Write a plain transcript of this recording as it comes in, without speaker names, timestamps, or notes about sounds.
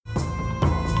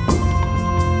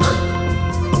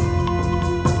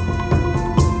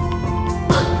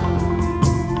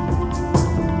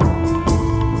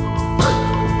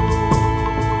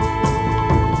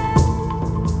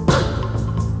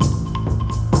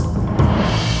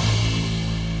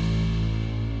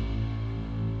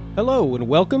Hello and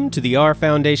welcome to the Our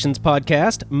Foundations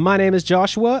podcast. My name is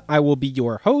Joshua. I will be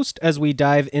your host as we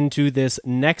dive into this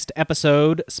next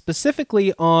episode,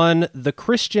 specifically on the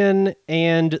Christian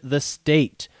and the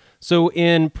state. So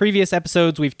in previous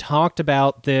episodes, we've talked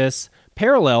about this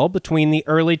parallel between the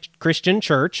early Christian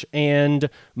church and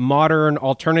modern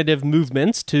alternative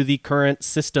movements to the current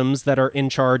systems that are in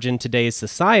charge in today's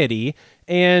society.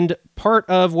 And part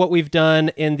of what we've done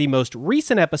in the most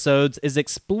recent episodes is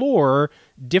explore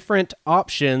different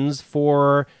options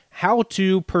for how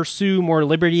to pursue more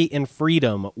liberty and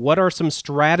freedom. What are some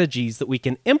strategies that we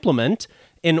can implement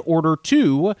in order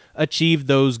to achieve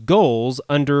those goals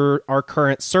under our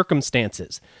current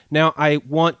circumstances? Now, I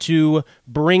want to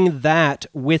bring that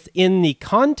within the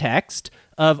context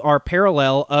of our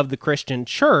parallel of the Christian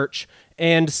church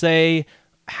and say,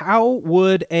 how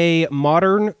would a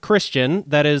modern Christian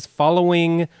that is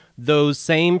following those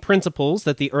same principles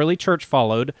that the early church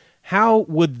followed, how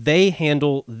would they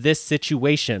handle this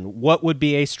situation? What would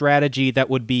be a strategy that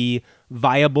would be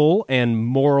viable and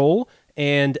moral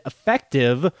and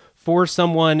effective for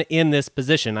someone in this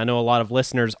position? I know a lot of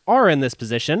listeners are in this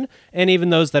position, and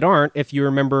even those that aren't, if you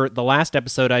remember the last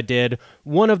episode I did,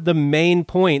 one of the main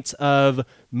points of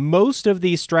most of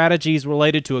these strategies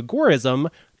related to agorism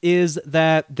is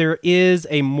that there is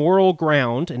a moral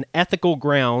ground, an ethical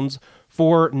grounds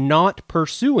for not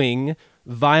pursuing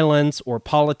violence or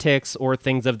politics or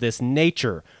things of this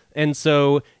nature. And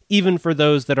so even for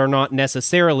those that are not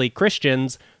necessarily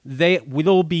Christians, they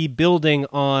will be building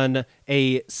on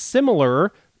a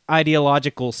similar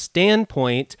ideological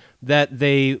standpoint that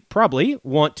they probably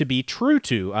want to be true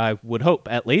to. I would hope,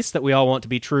 at least, that we all want to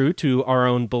be true to our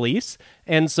own beliefs.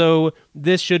 And so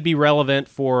this should be relevant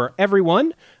for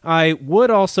everyone. I would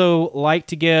also like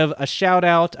to give a shout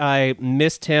out. I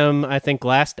missed him, I think,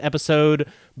 last episode,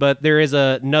 but there is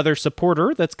another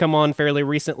supporter that's come on fairly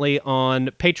recently on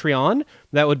Patreon.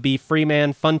 That would be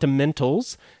Freeman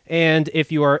Fundamentals. And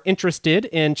if you are interested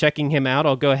in checking him out,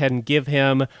 I'll go ahead and give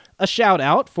him a shout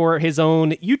out for his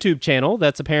own YouTube channel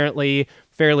that's apparently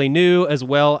fairly new, as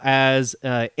well as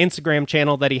Instagram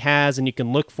channel that he has, and you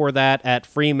can look for that at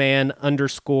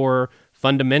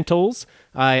Freeman_Fundamentals.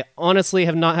 I honestly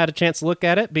have not had a chance to look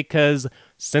at it because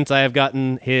since I have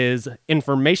gotten his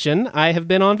information, I have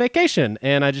been on vacation,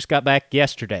 and I just got back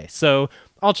yesterday. So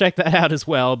I'll check that out as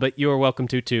well, but you're welcome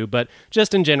to too. But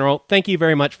just in general, thank you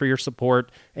very much for your support,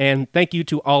 and thank you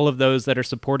to all of those that are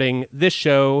supporting this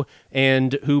show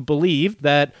and who believe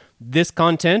that this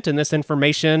content and this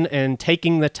information and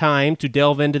taking the time to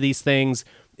delve into these things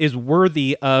is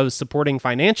worthy of supporting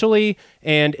financially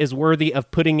and is worthy of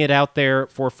putting it out there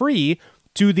for free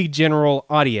to the general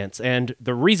audience. And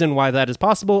the reason why that is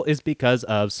possible is because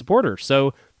of supporters.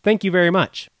 So thank you very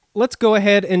much. Let's go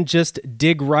ahead and just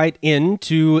dig right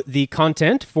into the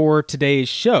content for today's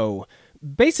show.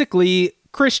 Basically,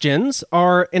 Christians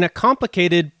are in a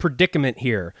complicated predicament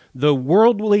here. The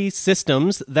worldly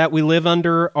systems that we live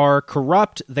under are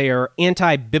corrupt, they are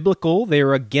anti-biblical, they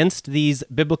are against these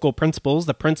biblical principles,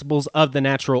 the principles of the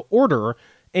natural order,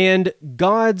 and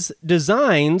God's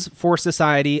designs for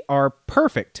society are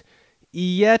perfect.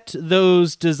 Yet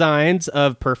those designs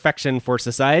of perfection for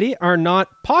society are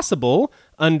not possible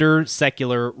under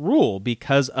secular rule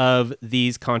because of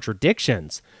these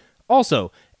contradictions.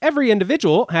 Also, every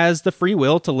individual has the free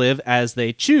will to live as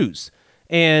they choose,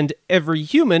 and every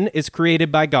human is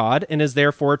created by God and is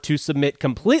therefore to submit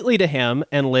completely to Him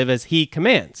and live as He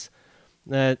commands.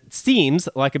 Seems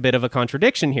like a bit of a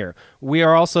contradiction here. We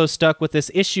are also stuck with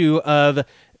this issue of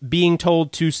being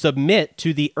told to submit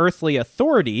to the earthly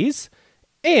authorities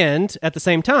and, at the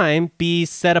same time, be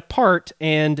set apart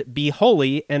and be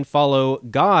holy and follow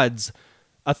God's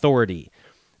authority.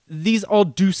 These all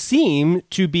do seem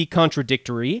to be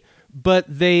contradictory, but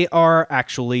they are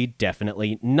actually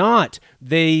definitely not.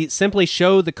 They simply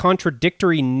show the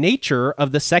contradictory nature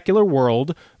of the secular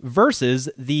world versus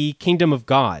the kingdom of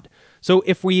God. So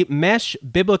if we mesh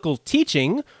biblical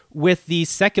teaching with the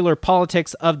secular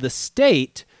politics of the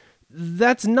state,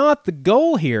 that's not the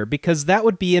goal here, because that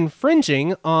would be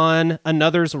infringing on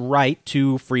another's right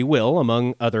to free will,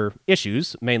 among other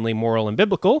issues, mainly moral and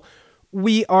biblical.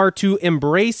 We are to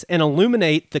embrace and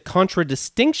illuminate the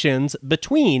contradistinctions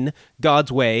between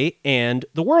God's way and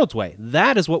the world's way.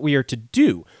 That is what we are to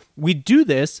do. We do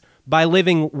this by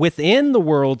living within the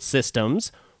world's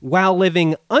systems while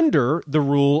living under the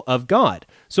rule of God.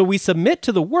 So we submit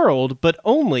to the world, but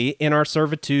only in our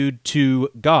servitude to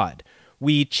God.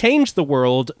 We change the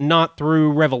world not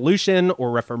through revolution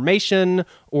or reformation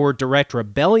or direct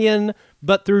rebellion,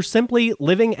 but through simply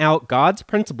living out God's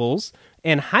principles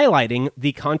and highlighting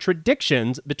the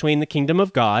contradictions between the kingdom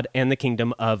of God and the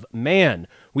kingdom of man.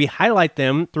 We highlight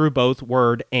them through both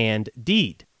word and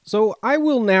deed. So I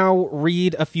will now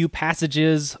read a few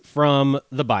passages from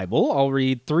the Bible. I'll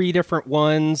read 3 different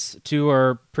ones. 2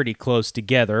 are pretty close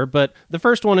together, but the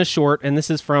first one is short, and this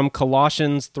is from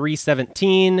Colossians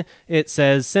 3:17. It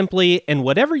says simply, "And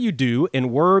whatever you do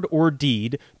in word or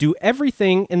deed, do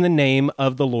everything in the name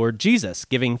of the Lord Jesus,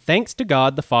 giving thanks to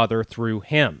God the Father through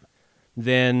him."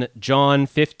 Then John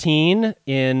 15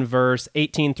 in verse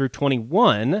 18 through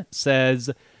 21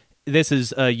 says, this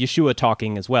is Yeshua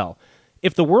talking as well.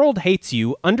 "If the world hates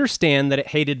you, understand that it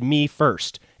hated me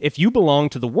first. If you belong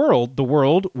to the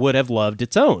world would have loved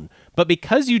its own. But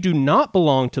because you do not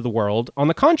belong to the world, on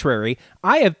the contrary,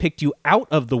 I have picked you out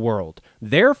of the world.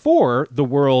 Therefore, the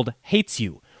world hates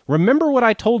you. Remember what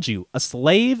I told you, a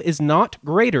slave is not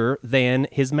greater than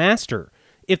his master.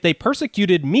 If they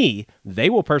persecuted me,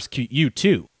 they will persecute you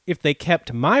too. If they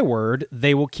kept my word,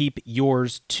 they will keep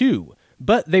yours too.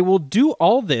 But they will do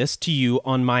all this to you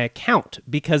on my account,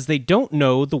 because they don't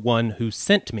know the one who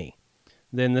sent me."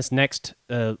 Then this next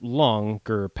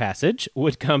longer passage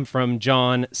would come from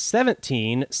John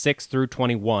 17, 6 through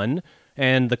 21,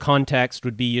 and the context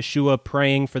would be Yeshua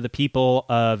praying for the people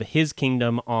of his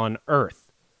kingdom on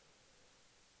earth.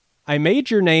 "I made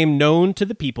your name known to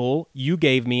the people you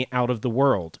gave me out of the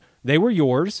world. They were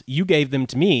yours, you gave them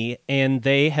to me, and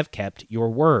they have kept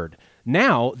your word.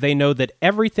 Now they know that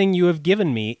everything you have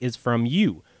given me is from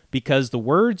you, because the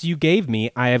words you gave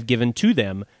me I have given to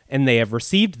them, and they have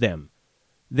received them.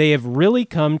 They have really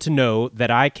come to know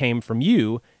that I came from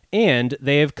you, and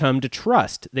they have come to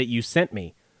trust that you sent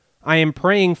me. I am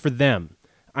praying for them.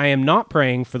 I am not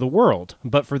praying for the world,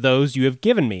 but for those you have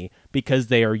given me, because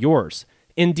they are yours.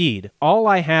 Indeed, all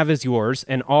I have is yours,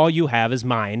 and all you have is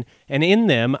mine, and in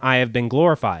them I have been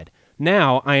glorified.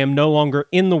 Now I am no longer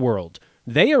in the world.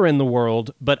 They are in the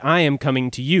world, but I am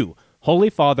coming to you. Holy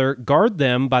Father, guard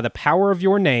them by the power of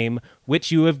your name,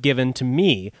 which you have given to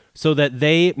me, so that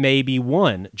they may be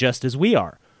one, just as we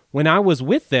are. When I was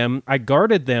with them, I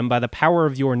guarded them by the power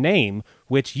of your name,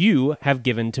 which you have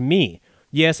given to me.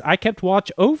 Yes, I kept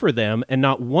watch over them, and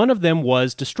not one of them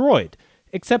was destroyed,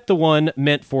 except the one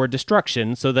meant for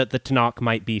destruction, so that the Tanakh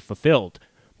might be fulfilled.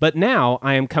 But now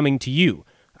I am coming to you.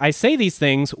 I say these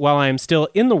things while I am still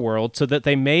in the world, so that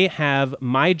they may have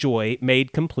my joy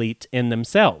made complete in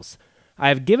themselves. I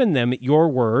have given them your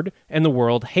word, and the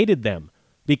world hated them,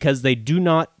 because they do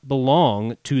not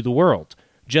belong to the world,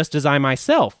 just as I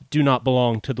myself do not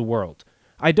belong to the world.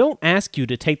 I don't ask you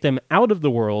to take them out of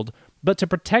the world, but to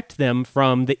protect them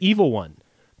from the evil one.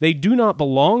 They do not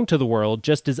belong to the world,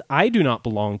 just as I do not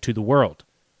belong to the world.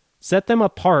 Set them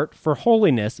apart for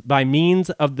holiness by means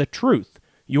of the truth.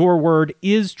 Your word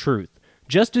is truth.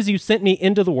 Just as you sent me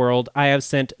into the world, I have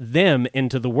sent them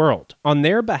into the world. On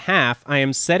their behalf, I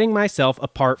am setting myself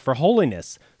apart for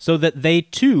holiness, so that they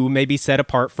too may be set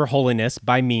apart for holiness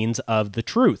by means of the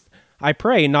truth. I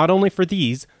pray not only for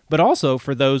these, but also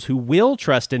for those who will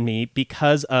trust in me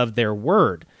because of their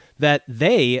word, that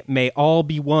they may all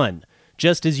be one.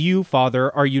 Just as you,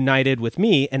 Father, are united with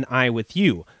me and I with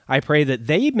you, I pray that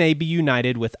they may be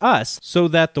united with us, so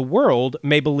that the world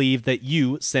may believe that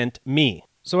you sent me.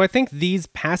 So I think these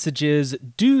passages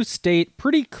do state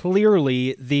pretty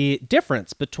clearly the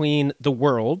difference between the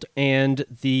world and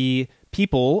the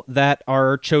people that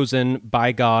are chosen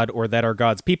by God, or that are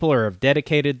God's people or have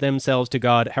dedicated themselves to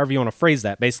God, however you want to phrase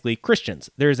that, basically Christians.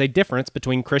 There's a difference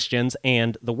between Christians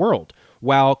and the world.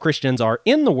 While Christians are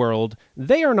in the world,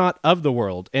 they are not of the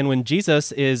world. And when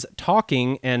Jesus is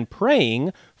talking and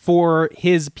praying for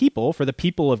his people, for the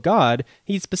people of God,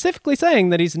 he's specifically saying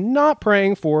that he's not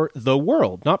praying for the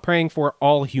world, not praying for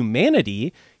all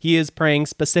humanity. He is praying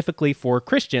specifically for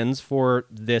Christians for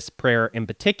this prayer in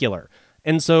particular.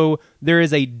 And so there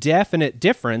is a definite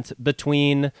difference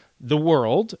between the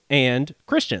world and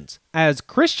Christians. As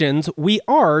Christians, we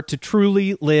are to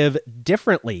truly live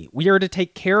differently. We are to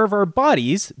take care of our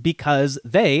bodies because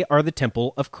they are the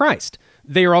temple of Christ.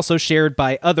 They are also shared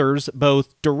by others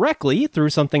both directly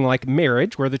through something like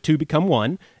marriage, where the two become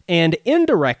one, and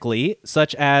indirectly,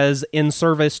 such as in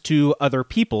service to other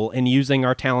people and using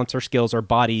our talents, our skills, our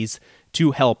bodies to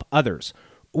help others.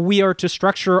 We are to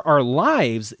structure our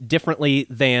lives differently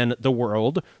than the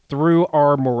world through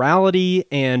our morality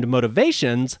and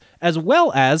motivations, as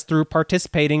well as through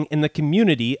participating in the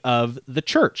community of the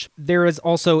church. There is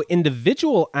also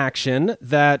individual action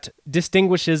that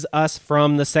distinguishes us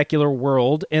from the secular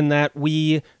world in that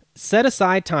we set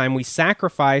aside time, we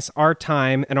sacrifice our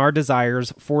time and our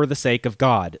desires for the sake of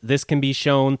God. This can be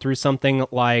shown through something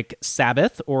like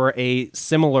Sabbath or a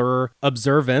similar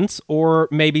observance, or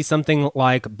maybe something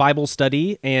like Bible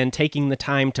study and taking the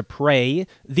time to pray.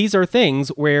 These are things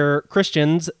where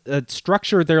Christians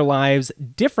structure their lives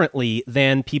differently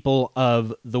than people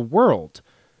of the world.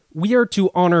 We are to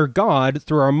honor God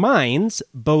through our minds,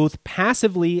 both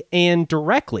passively and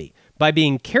directly, by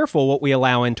being careful what we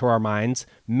allow into our minds,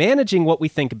 managing what we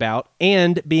think about,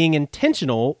 and being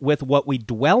intentional with what we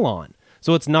dwell on.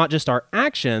 So it's not just our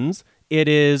actions, it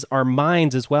is our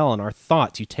minds as well and our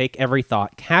thoughts. You take every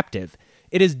thought captive.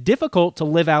 It is difficult to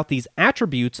live out these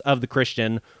attributes of the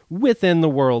Christian within the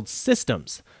world's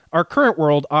systems. Our current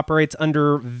world operates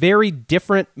under very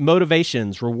different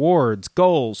motivations, rewards,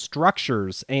 goals,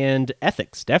 structures, and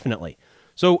ethics, definitely.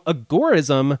 So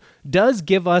agorism does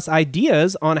give us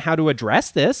ideas on how to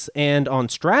address this and on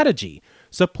strategy.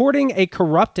 Supporting a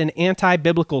corrupt and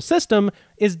anti-biblical system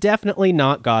is definitely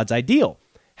not God's ideal.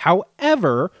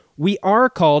 However, we are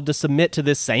called to submit to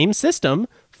this same system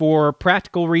for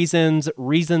practical reasons,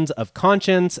 reasons of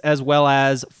conscience, as well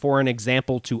as for an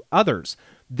example to others.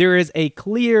 There is a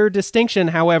clear distinction,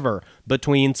 however,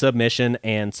 between submission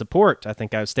and support. I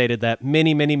think I've stated that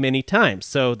many times,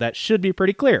 so that should be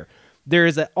pretty clear. There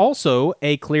is also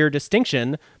a clear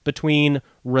distinction between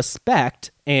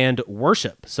respect and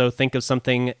worship. So think of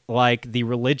something like the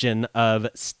religion of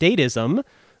statism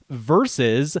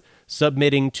versus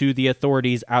submitting to the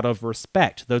authorities out of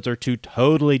respect. Those are two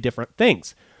totally different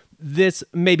things. This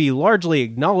may be largely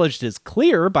acknowledged as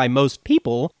clear by most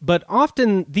people, but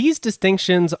often these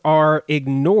distinctions are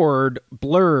ignored,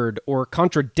 blurred, or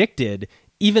contradicted,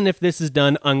 even if this is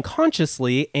done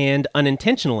unconsciously and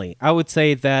unintentionally. I would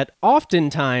say that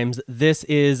oftentimes this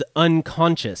is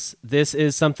unconscious. This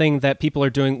is something that people are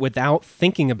doing without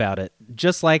thinking about it.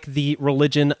 Just like the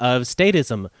religion of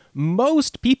statism,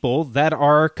 most people that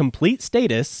are complete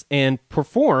statists and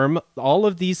perform all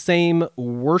of these same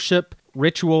worship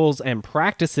rituals and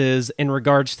practices in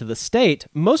regards to the state,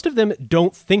 most of them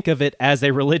don't think of it as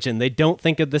a religion. They don't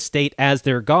think of the state as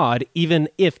their god, even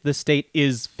if the state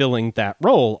is filling that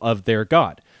role of their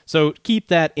god. So keep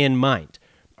that in mind.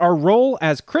 Our role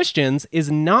as Christians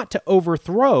is not to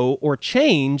overthrow or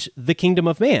change the kingdom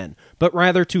of man, but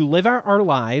rather to live out our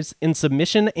lives in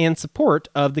submission and support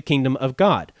of the kingdom of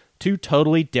God. Two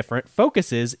totally different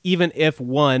focuses, even if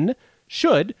one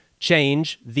should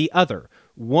change the other.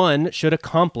 One should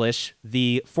accomplish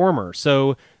the former.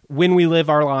 So when we live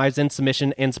our lives in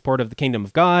submission and support of the kingdom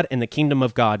of God, and the kingdom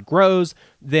of God grows,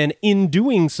 then in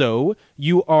doing so,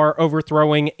 you are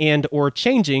overthrowing and or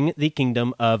changing the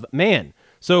kingdom of man.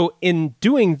 So in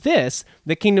doing this,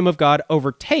 the kingdom of God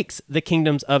overtakes the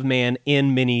kingdoms of man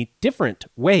in many different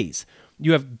ways.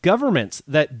 You have governments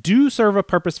that do serve a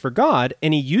purpose for God,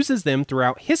 and he uses them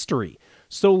throughout history.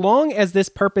 So long as this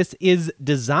purpose is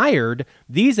desired,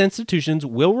 these institutions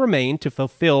will remain to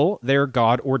fulfill their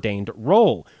God-ordained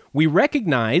role. We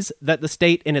recognize that the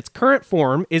state in its current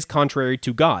form is contrary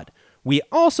to God. We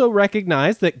also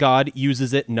recognize that God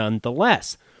uses it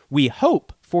nonetheless. We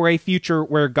hope for a future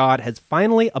where God has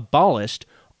finally abolished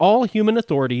all human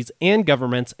authorities and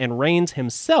governments and reigns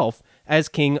himself as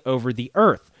king over the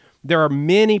earth. There are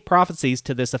many prophecies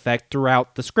to this effect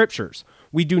throughout the scriptures.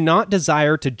 We do not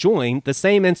desire to join the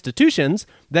same institutions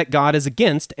that God is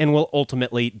against and will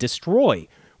ultimately destroy.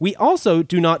 We also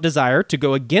do not desire to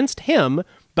go against him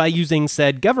by using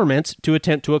said governments to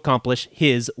attempt to accomplish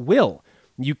his will.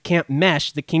 You can't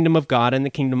mesh the kingdom of God and the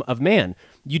kingdom of man.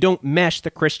 You don't mesh the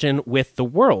Christian with the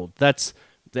world. That's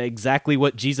exactly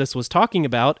what Jesus was talking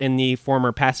about in the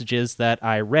former passages that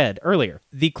I read earlier.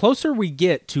 The closer we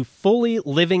get to fully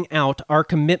living out our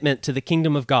commitment to the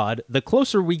kingdom of God, the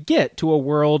closer we get to a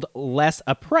world less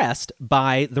oppressed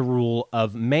by the rule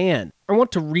of man. I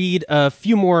want to read a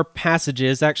few more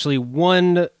passages, actually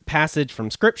one passage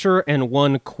from Scripture and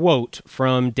one quote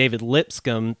from David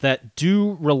Lipscomb that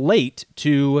do relate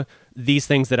to these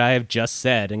things that I have just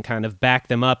said and kind of back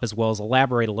them up as well as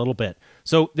elaborate a little bit.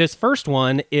 So this first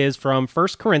one is from 1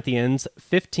 Corinthians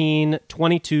 15,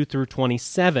 22 through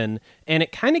 27, and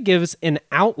it kind of gives an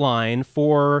outline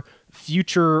for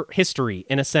future history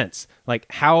in a sense. Like,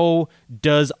 how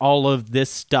does all of this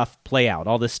stuff play out?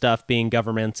 All this stuff being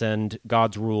governments and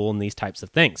God's rule and these types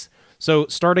of things. So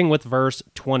starting with verse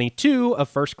 22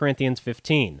 of 1 Corinthians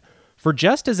 15. For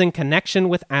just as in connection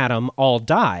with Adam all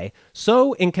die,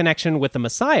 so in connection with the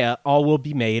Messiah all will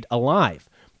be made alive,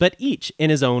 but each in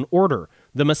his own order.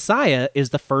 The Messiah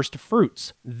is the first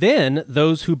fruits. Then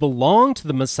those who belong to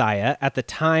the Messiah at the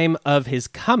time of his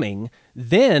coming.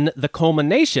 Then the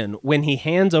culmination when he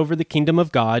hands over the kingdom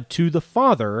of God to the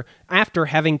Father after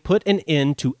having put an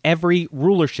end to every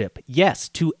rulership, yes,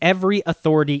 to every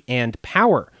authority and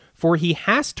power. For he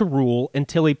has to rule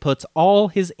until he puts all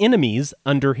his enemies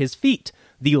under his feet.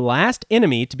 The last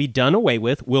enemy to be done away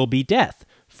with will be death.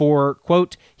 For,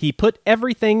 quote, he put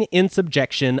everything in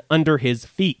subjection under his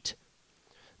feet.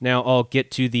 Now I'll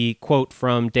get to the quote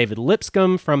from David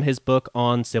Lipscomb from his book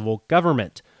on civil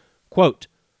government. Quote,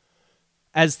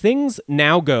 as things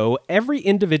now go, every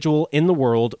individual in the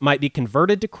world might be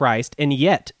converted to Christ, and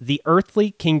yet the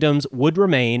earthly kingdoms would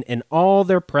remain in all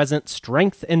their present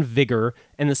strength and vigor,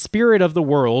 and the spirit of the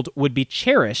world would be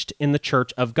cherished in the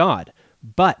church of God.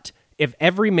 But if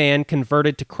every man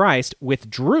converted to Christ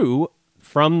withdrew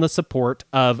from the support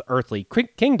of earthly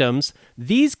kingdoms,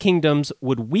 these kingdoms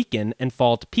would weaken and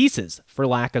fall to pieces for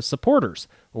lack of supporters,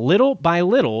 little by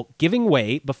little giving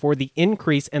way before the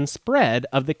increase and spread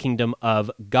of the kingdom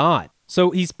of God.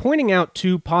 So he's pointing out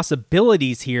two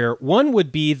possibilities here. One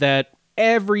would be that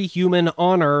every human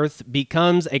on earth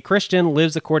becomes a Christian,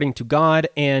 lives according to God,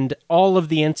 and all of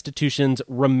the institutions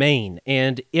remain.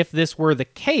 And if this were the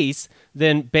case,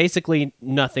 then basically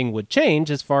nothing would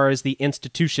change as far as the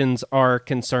institutions are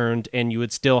concerned, and you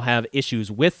would still have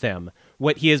issues with them.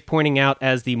 What he is pointing out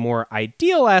as the more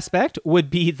ideal aspect would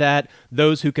be that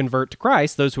those who convert to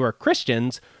Christ, those who are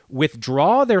Christians,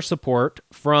 withdraw their support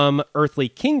from earthly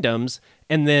kingdoms,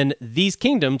 and then these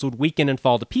kingdoms would weaken and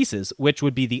fall to pieces, which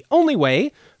would be the only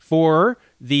way for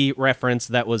the reference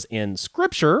that was in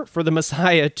Scripture for the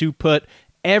Messiah to put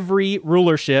every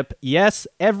rulership, yes,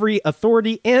 every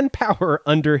authority and power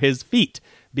under his feet,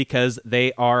 because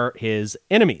they are his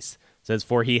enemies. It says,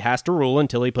 for he has to rule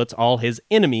until he puts all his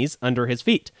enemies under his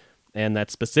feet. And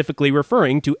that's specifically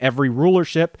referring to every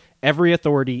rulership, every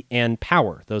authority, and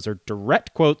power. Those are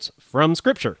direct quotes from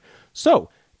Scripture. So,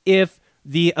 if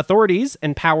the authorities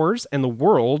and powers and the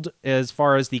world, as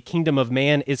far as the kingdom of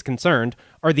man is concerned,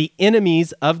 are the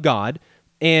enemies of God,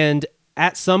 and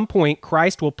at some point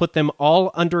Christ will put them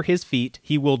all under his feet,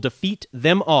 he will defeat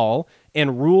them all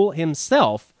and rule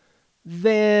himself,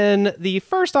 then the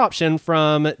first option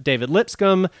from David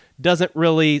Lipscomb doesn't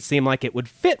really seem like it would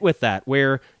fit with that,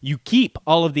 where you keep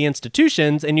all of the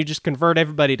institutions and you just convert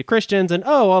everybody to Christians and,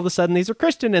 oh, all of a sudden these are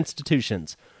Christian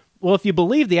institutions. Well, if you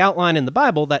believe the outline in the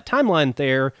Bible, that timeline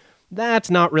there,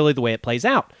 that's not really the way it plays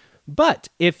out. But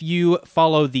if you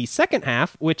follow the second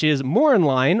half, which is more in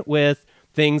line with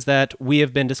things that we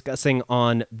have been discussing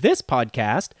on this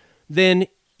podcast, then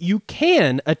you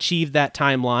can achieve that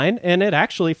timeline, and it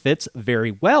actually fits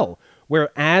very well.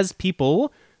 Whereas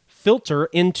people filter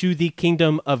into the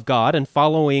kingdom of God and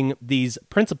following these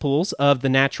principles of the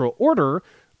natural order,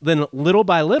 then little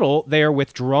by little, they are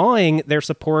withdrawing their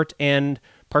support and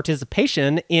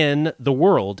participation in the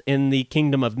world, in the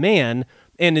kingdom of man.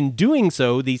 And in doing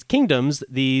so, these kingdoms,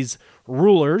 these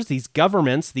rulers, these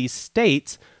governments, these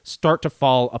states start to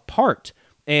fall apart.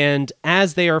 And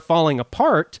as they are falling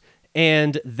apart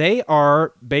and they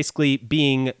are basically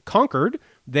being conquered,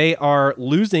 they are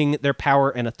losing their power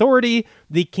and authority,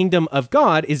 the kingdom of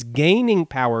God is gaining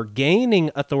power,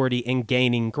 gaining authority, and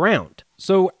gaining ground.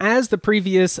 So as the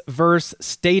previous verse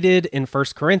stated in 1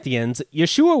 Corinthians,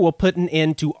 Yeshua will put an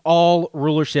end to all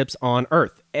rulerships on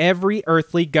earth. Every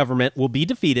earthly government will be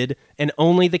defeated, and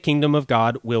only the kingdom of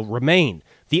God will remain.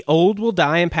 The old will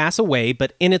die and pass away,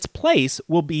 but in its place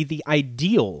will be the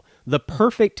ideal, the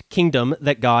perfect kingdom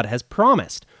that God has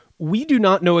promised. We do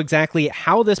not know exactly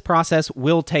how this process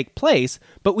will take place,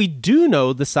 but we do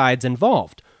know the sides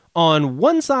involved. On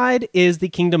one side is the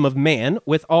kingdom of man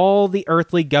with all the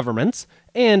earthly governments,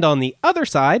 and on the other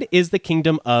side is the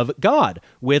kingdom of God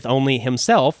with only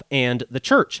himself and the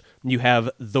church. You have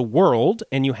the world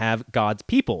and you have God's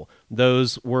people.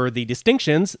 Those were the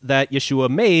distinctions that Yeshua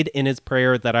made in his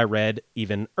prayer that I read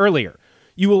even earlier.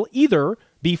 You will either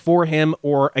be for him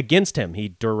or against him. He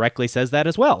directly says that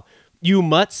as well. You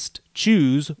must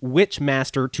choose which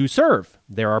master to serve.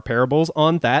 There are parables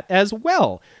on that as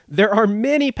well. There are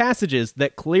many passages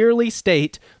that clearly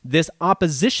state this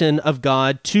opposition of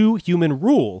God to human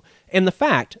rule and the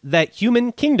fact that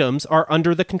human kingdoms are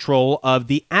under the control of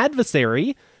the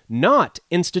adversary, not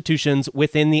institutions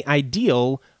within the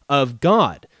ideal of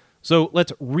God. So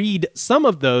let's read some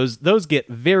of those. Those get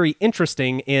very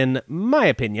interesting in my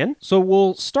opinion. So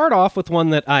we'll start off with one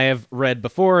that I have read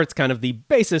before. It's kind of the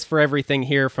basis for everything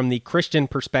here from the Christian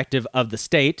perspective of the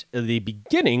state, the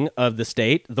beginning of the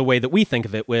state, the way that we think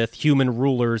of it with human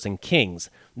rulers and kings.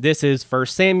 This is 1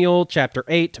 Samuel chapter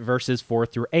 8, verses 4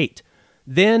 through 8.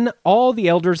 Then all the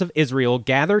elders of Israel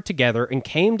gathered together and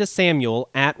came to Samuel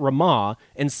at Ramah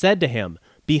and said to him,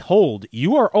 Behold,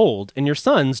 you are old, and your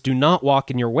sons do not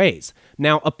walk in your ways.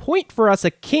 Now appoint for us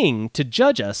a king to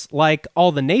judge us like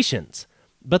all the nations.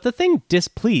 But the thing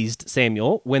displeased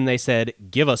Samuel when they said,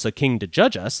 Give us a king to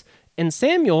judge us. And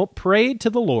Samuel prayed to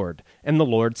the Lord, and the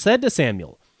Lord said to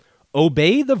Samuel,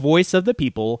 Obey the voice of the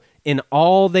people in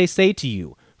all they say to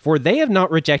you, for they have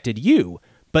not rejected you,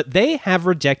 but they have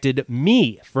rejected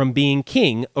me from being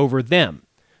king over them,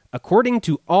 according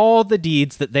to all the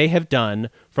deeds that they have done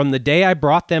from the day I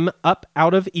brought them up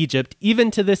out of Egypt, even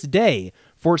to this day,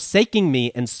 forsaking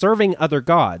me and serving other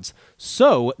gods,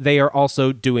 so they are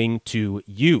also doing to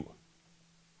you.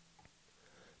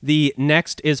 The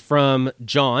next is from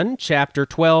John chapter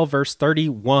 12, verse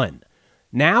 31.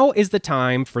 Now is the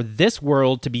time for this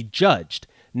world to be judged.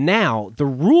 Now the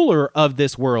ruler of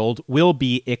this world will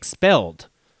be expelled.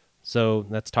 So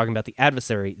that's talking about the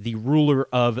adversary, the ruler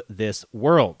of this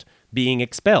world, being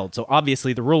expelled. So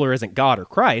obviously the ruler isn't God or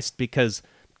Christ, because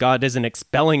God isn't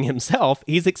expelling himself.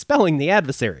 He's expelling the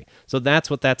adversary. So that's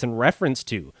what that's in reference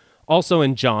to. Also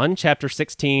in John chapter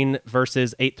 16,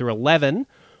 verses 8 through 11,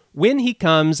 when he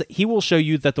comes, he will show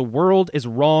you that the world is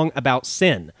wrong about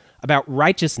sin, about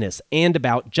righteousness, and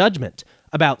about judgment.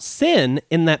 About sin,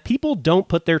 in that people don't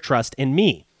put their trust in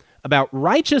me. About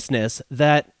righteousness,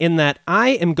 that in that I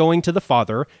am going to the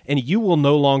Father, and you will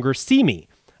no longer see me.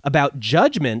 About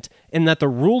judgment, in that the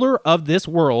ruler of this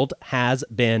world has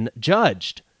been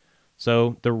judged.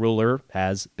 So the ruler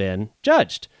has been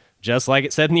judged. Just like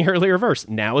it said in the earlier verse,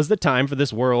 now is the time for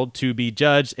this world to be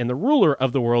judged, and the ruler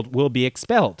of the world will be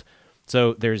expelled.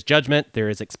 So there's judgment, there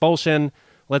is expulsion.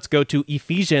 Let's go to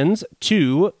Ephesians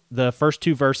 2, the first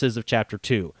two verses of chapter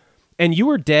 2. And you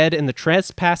were dead in the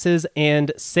trespasses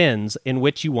and sins in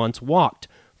which you once walked,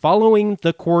 following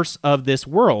the course of this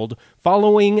world,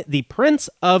 following the prince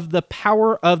of the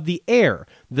power of the air,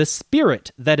 the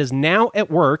spirit that is now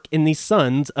at work in the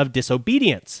sons of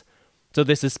disobedience. So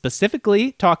this is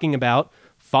specifically talking about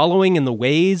following in the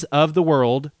ways of the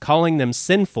world, calling them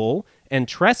sinful and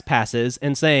trespasses,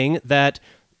 and saying that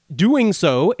doing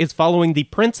so is following the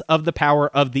prince of the power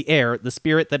of the air, the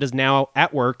spirit that is now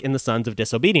at work in the sons of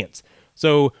disobedience.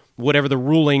 So whatever the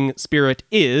ruling spirit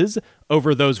is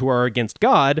over those who are against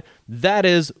God, that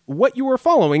is what you are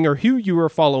following, or who you are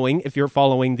following if you're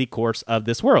following the course of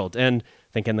this world. And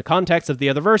I think in the context of the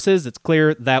other verses, it's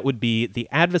clear that would be the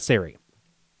adversary.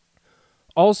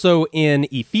 Also in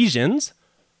Ephesians,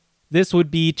 this would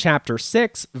be chapter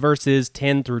 6, verses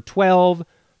 10 through 12.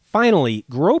 Finally,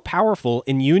 grow powerful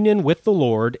in union with the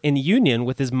Lord, in union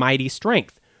with his mighty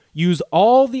strength. Use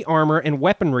all the armor and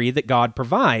weaponry that God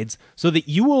provides, so that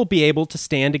you will be able to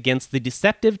stand against the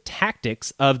deceptive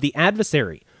tactics of the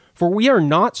adversary. For we are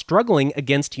not struggling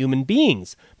against human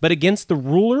beings, but against the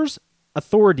rulers,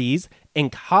 authorities,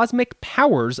 and cosmic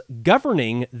powers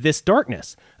governing this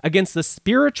darkness, against the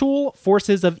spiritual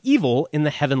forces of evil in the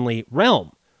heavenly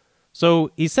realm.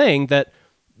 So he's saying that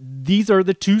these are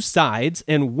the two sides,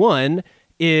 and one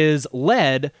is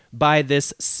led by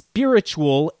this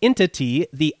spiritual entity,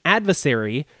 the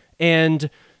adversary, and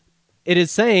it is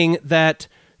saying that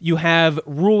you have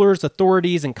rulers,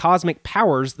 authorities, and cosmic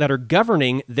powers that are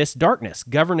governing this darkness,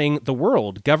 governing the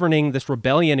world, governing this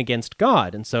rebellion against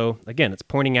God. And so, again, it's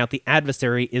pointing out the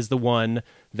adversary is the one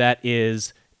that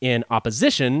is in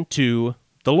opposition to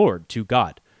the Lord, to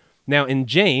God. Now, in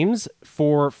James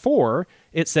 4:4,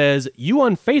 it says, You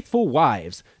unfaithful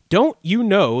wives, don't you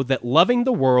know that loving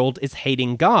the world is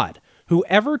hating God?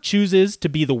 Whoever chooses to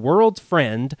be the world's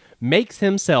friend makes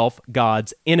himself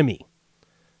God's enemy.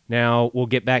 Now, we'll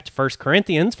get back to 1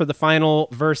 Corinthians for the final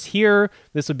verse here.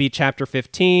 This would be chapter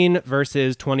 15,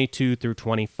 verses 22 through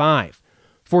 25.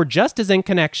 For just as in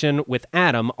connection with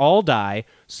Adam all die,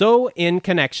 so in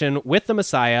connection with the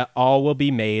Messiah all will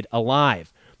be made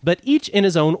alive, but each in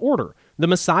his own order. The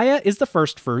Messiah is the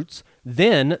firstfruits,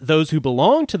 then those who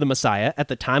belong to the Messiah at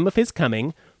the time of his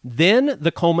coming, then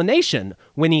the culmination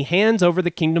when he hands over the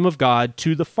kingdom of God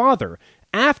to the Father,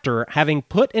 after having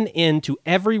put an end to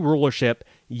every rulership,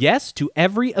 yes, to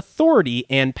every authority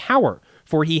and power,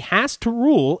 for he has to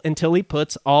rule until he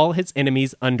puts all his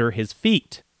enemies under his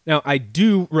feet. Now, I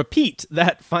do repeat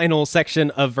that final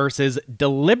section of verses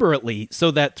deliberately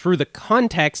so that through the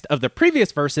context of the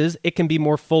previous verses, it can be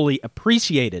more fully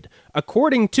appreciated.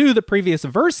 According to the previous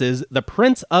verses, the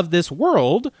prince of this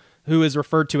world, who is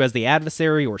referred to as the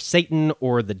adversary or Satan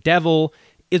or the devil,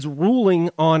 is ruling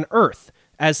on earth,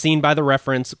 as seen by the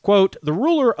reference, quote, the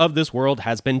ruler of this world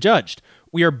has been judged.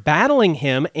 We are battling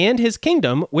him and his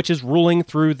kingdom, which is ruling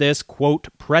through this,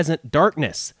 quote, present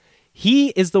darkness. He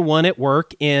is the one at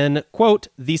work in, quote,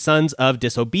 the sons of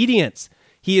disobedience.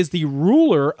 He is the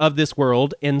ruler of this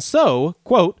world, and so,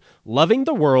 quote, loving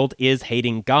the world is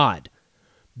hating God.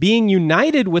 Being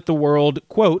united with the world,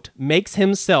 quote, makes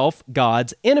himself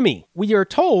God's enemy. We are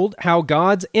told how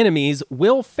God's enemies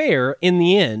will fare in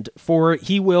the end, for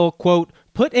he will, quote,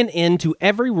 put an end to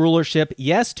every rulership,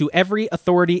 yes, to every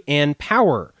authority and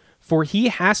power, for he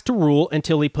has to rule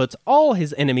until he puts all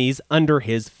his enemies under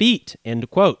his feet, end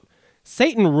quote.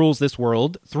 Satan rules this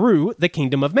world through the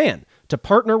kingdom of man. To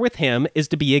partner with him is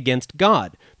to be against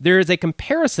God. There is a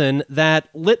comparison that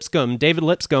David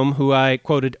Lipscomb, who I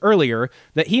quoted earlier,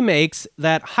 that he makes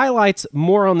that highlights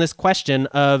more on this question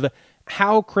of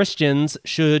how Christians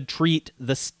should treat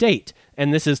the state.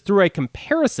 And this is through a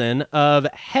comparison of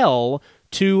hell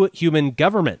to human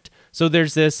government. So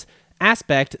there's this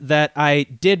aspect that I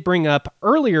did bring up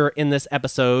earlier in this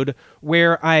episode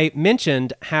where I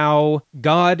mentioned how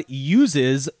God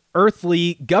uses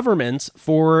earthly governments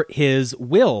for his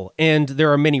will. And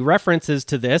there are many references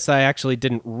to this. I actually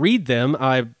didn't read them.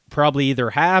 I probably either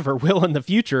have or will in the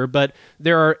future, but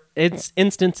there are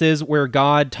instances where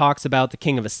God talks about the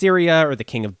king of Assyria or the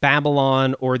king of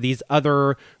Babylon or these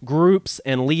other groups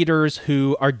and leaders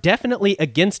who are definitely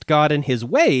against God and his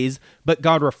ways, but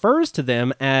God refers to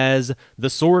them as the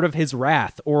sword of his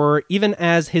wrath or even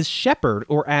as his shepherd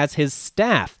or as his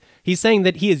staff. He's saying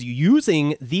that he is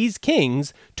using these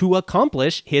kings to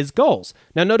accomplish his goals.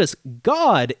 Now notice,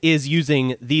 God is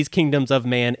using these kingdoms of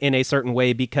man in a certain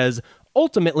way because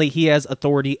ultimately he has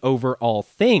authority over all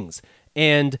things.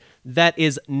 And that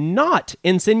is not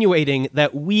insinuating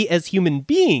that we as human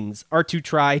beings are to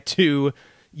try to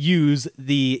use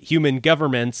the human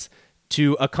governments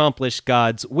to accomplish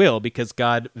God's will, because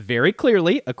God very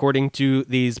clearly, according to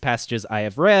these passages I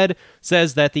have read,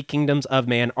 says that the kingdoms of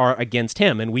man are against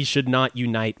him, and we should not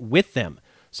unite with them.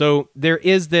 So there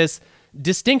is this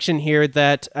distinction here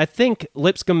that I think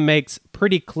Lipscomb makes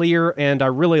pretty clear, and I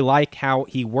really like how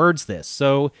he words this.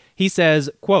 So he says,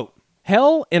 quote,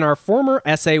 hell, in our former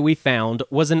essay we found,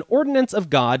 was an ordinance of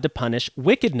God to punish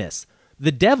wickedness.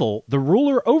 The devil, the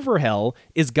ruler over hell,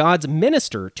 is God's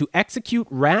minister to execute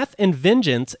wrath and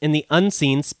vengeance in the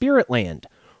unseen spirit land.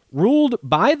 Ruled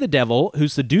by the devil who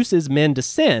seduces men to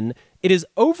sin, it is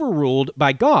overruled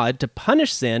by God to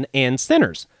punish sin and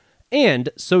sinners, and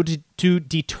so to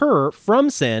deter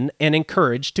from sin and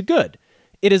encourage to good.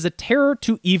 It is a terror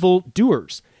to evil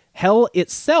doers. Hell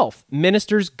itself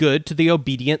ministers good to the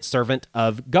obedient servant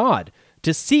of God.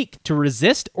 To seek to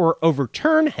resist or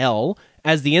overturn hell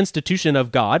as the institution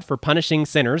of God for punishing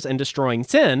sinners and destroying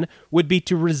sin would be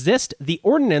to resist the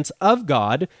ordinance of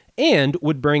God and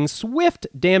would bring swift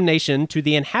damnation to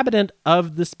the inhabitant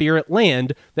of the spirit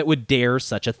land that would dare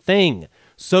such a thing.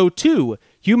 So too,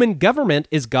 human government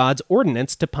is God's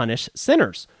ordinance to punish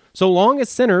sinners. So long as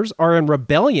sinners are in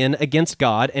rebellion against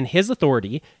God and his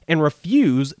authority and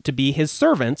refuse to be his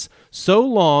servants, so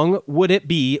long would it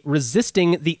be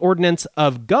resisting the ordinance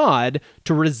of God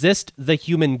to resist the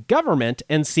human government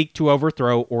and seek to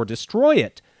overthrow or destroy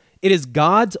it. It is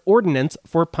God's ordinance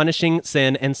for punishing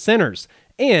sin and sinners,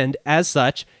 and as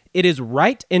such, it is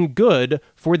right and good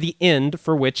for the end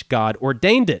for which God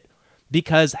ordained it.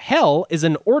 Because hell is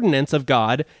an ordinance of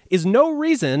God is no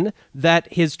reason that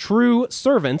his true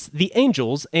servants, the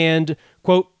angels, and,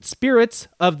 quote, spirits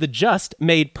of the just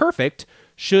made perfect,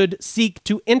 should seek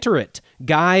to enter it,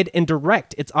 guide and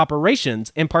direct its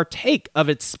operations, and partake of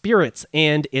its spirits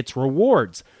and its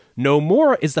rewards. No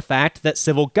more is the fact that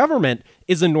civil government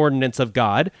is an ordinance of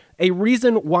God, a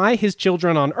reason why his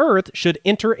children on earth should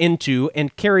enter into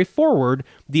and carry forward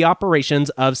the operations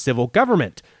of civil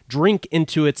government, drink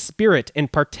into its spirit,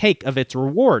 and partake of its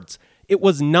rewards. It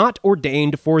was not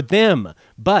ordained for them,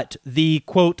 but the,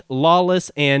 quote, lawless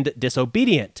and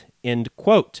disobedient, end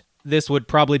quote. This would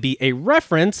probably be a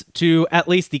reference to at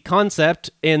least the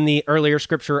concept in the earlier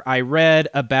scripture I read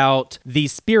about the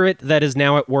spirit that is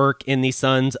now at work in the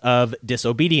sons of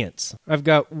disobedience. I've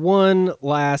got one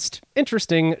last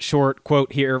interesting short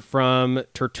quote here from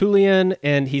Tertullian,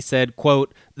 and he said,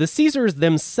 quote, "The Caesars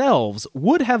themselves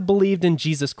would have believed in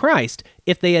Jesus Christ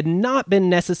if they had not been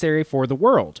necessary for the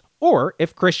world, or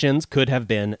if Christians could have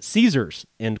been Caesars,"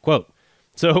 end quote.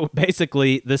 So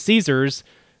basically, the Caesars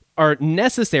are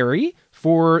necessary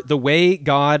for the way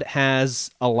God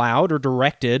has allowed or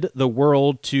directed the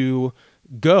world to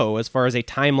go as far as a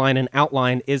timeline and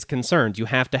outline is concerned. You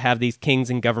have to have these kings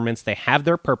and governments. They have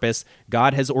their purpose.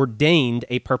 God has ordained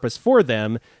a purpose for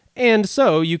them. And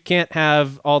so you can't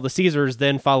have all the Caesars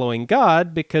then following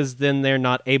God because then they're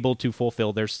not able to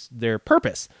fulfill their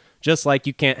purpose. Just like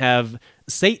you can't have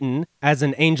Satan as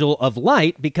an angel of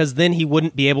light, because then he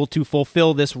wouldn't be able to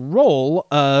fulfill this role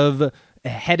of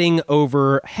heading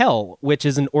over hell, which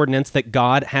is an ordinance that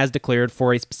God has declared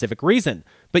for a specific reason.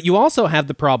 But you also have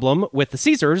the problem with the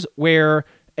Caesars, where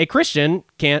a Christian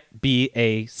can't be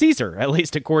a Caesar, at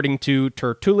least according to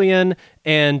Tertullian,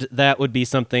 and that would be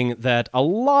something that a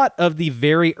lot of the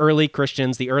very early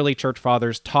Christians, the early church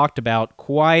fathers, talked about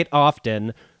quite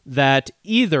often, that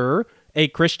either a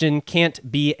Christian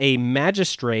can't be a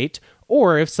magistrate,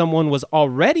 or if someone was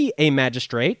already a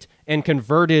magistrate and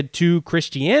converted to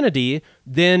Christianity,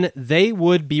 then they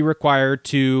would be required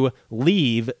to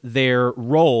leave their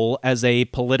role as a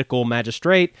political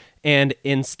magistrate and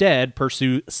instead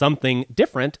pursue something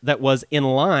different that was in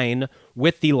line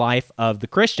with the life of the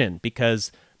Christian,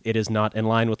 because it is not in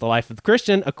line with the life of the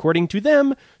Christian, according to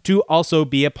them, to also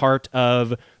be a part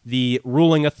of the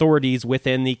ruling authorities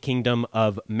within the kingdom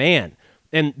of man.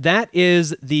 And that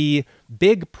is the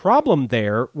big problem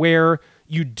there, where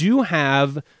you do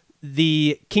have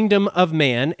the kingdom of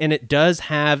man, and it does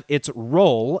have its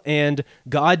role, and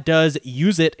God does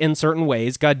use it in certain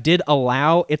ways. God did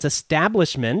allow its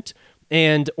establishment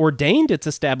and ordained its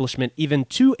establishment even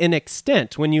to an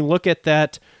extent. When you look at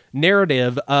that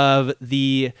narrative of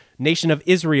the nation of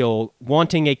Israel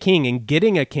wanting a king and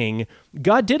getting a king,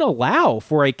 God did allow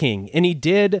for a king, and he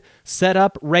did set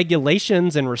up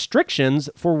regulations and restrictions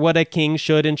for what a king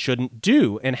should and shouldn't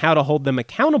do and how to hold them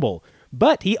accountable.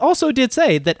 But he also did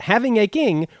say that having a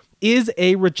king is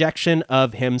a rejection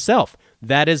of himself.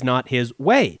 That is not his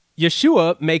way.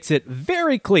 Yeshua makes it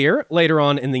very clear later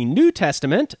on in the New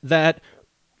Testament that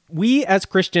we as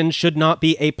Christians should not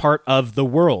be a part of the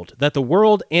world, that the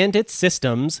world and its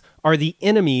systems are the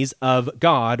enemies of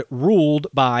God, ruled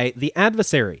by the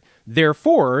adversary.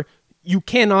 Therefore, you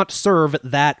cannot serve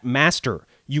that master.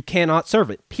 You cannot serve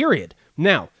it, period.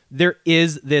 Now, there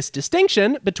is this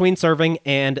distinction between serving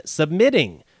and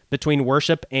submitting, between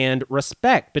worship and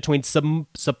respect, between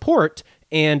support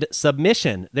and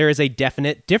submission. There is a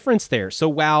definite difference there. So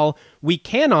while we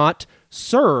cannot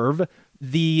serve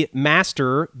the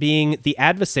master, being the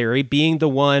adversary, being the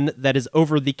one that is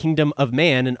over the kingdom of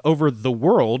man and over the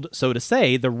world, so to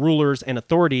say, the rulers and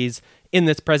authorities in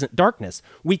this present darkness,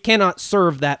 we cannot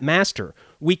serve that master.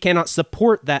 We cannot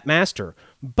support that master,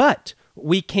 but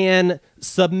we can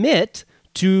submit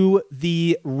to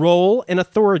the role and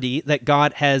authority that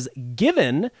God has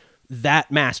given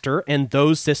that master and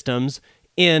those systems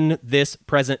in this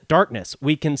present darkness.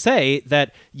 We can say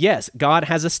that, yes, God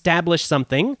has established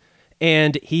something,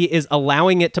 and he is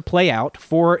allowing it to play out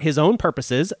for his own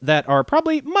purposes that are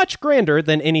probably much grander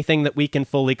than anything that we can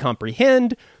fully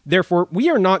comprehend. Therefore, we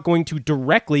are not going to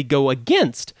directly go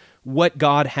against what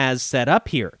God has set up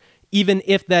here, even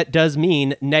if that does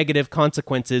mean negative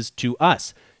consequences to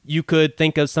us. You could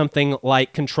think of something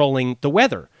like controlling the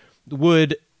weather.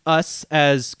 Would us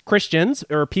as Christians,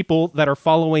 or people that are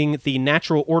following the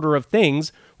natural order of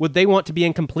things, would they want to be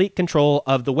in complete control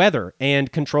of the weather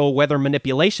and control weather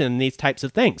manipulation and these types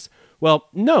of things? Well,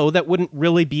 no, that wouldn't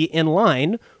really be in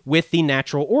line with the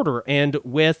natural order and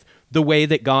with the way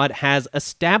that God has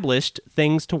established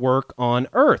things to work on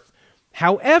earth.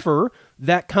 However,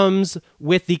 that comes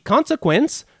with the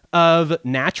consequence of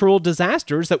natural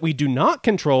disasters that we do not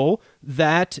control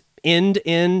that end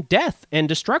in death and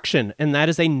destruction, and that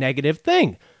is a negative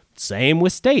thing. Same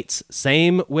with states,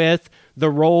 same with the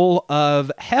role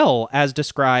of hell as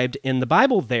described in the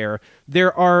Bible there.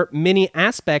 There are many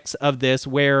aspects of this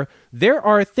where there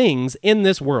are things in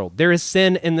this world. There is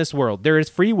sin in this world. There is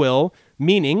free will,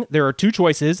 meaning there are two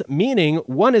choices, meaning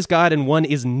one is God and one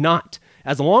is not.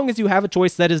 As long as you have a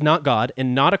choice that is not God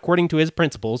and not according to his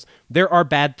principles, there are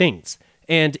bad things.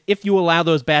 And if you allow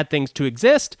those bad things to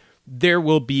exist, there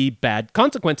will be bad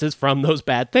consequences from those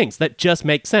bad things. That just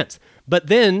makes sense. But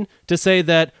then to say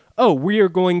that, oh, we are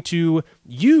going to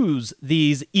use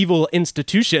these evil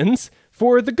institutions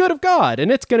for the good of God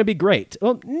and it's going to be great.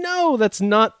 Well, no, that's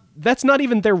not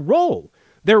even their role.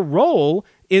 Their role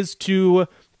is to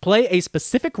play a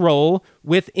specific role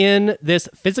within this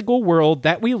physical world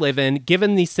that we live in,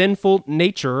 given the sinful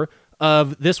nature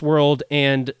of this world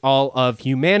and all of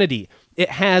humanity.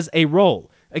 It has a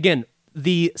role. Again,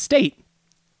 the state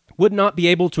would not be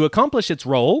able to accomplish its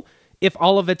role if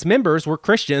all of its members were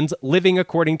Christians living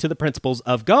according to the principles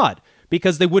of God,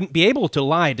 because they wouldn't be able to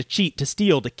lie, to cheat, to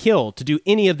steal, to kill, to do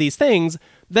any of these things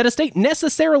that a state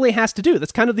necessarily has to do.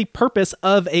 That's kind of the purpose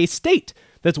of a state.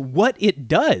 That's what it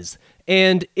does.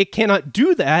 And it cannot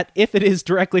do that if it is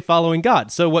directly following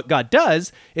God. So what God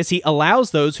does is he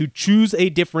allows those who choose a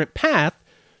different path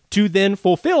to then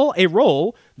fulfill a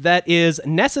role that is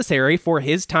necessary for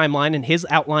his timeline and his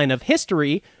outline of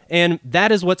history, and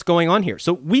that is what's going on here.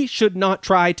 So we should not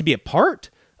try to be a part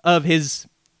of his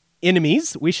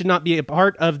enemies. We should not be a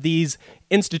part of these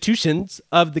institutions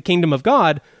of the kingdom of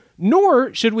God,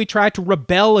 nor should we try to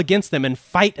rebel against them and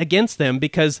fight against them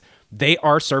because they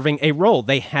are serving a role.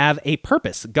 They have a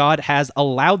purpose. God has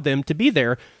allowed them to be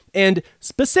there and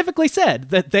specifically said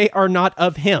that they are not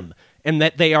of him and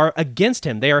that they are against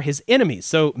him. They are his enemies.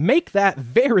 So make that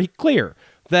very clear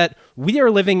that we are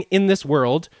living in this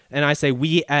world, and I say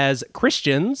we as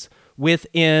Christians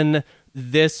within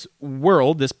this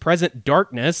world, this present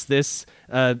darkness, this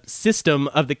system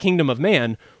of the kingdom of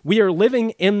man, we are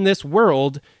living in this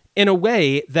world in a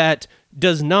way that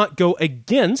does not go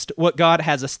against what God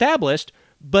has established,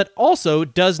 but also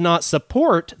does not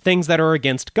support things that are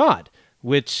against God,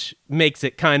 which makes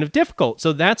it kind of difficult.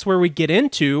 So that's where we get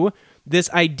into this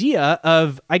idea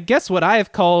of, I guess what I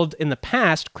have called in the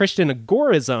past, Christian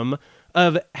agorism,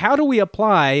 of how do we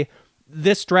apply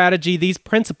this strategy, these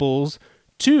principles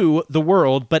to the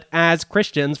world, but as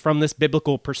Christians from this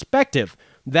biblical perspective.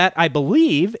 That, I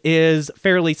believe, is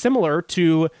fairly similar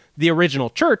to the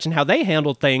original church and how they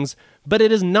handled things, but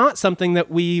it is not something that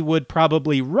we would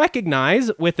probably recognize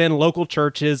within local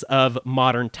churches of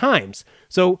modern times.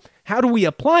 So how do we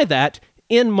apply that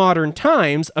in modern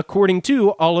times according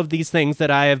to all of these things that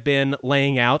I have been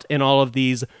laying out in all of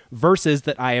these verses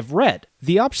that I have read?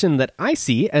 The option that I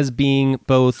see as being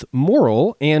both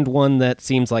moral and one that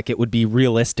seems like it would be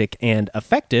realistic and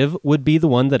effective would be the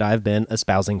one that I've been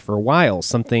espousing for a while,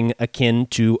 something akin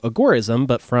to agorism,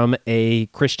 but from a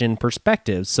Christian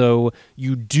perspective. So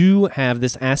you do have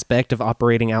this aspect of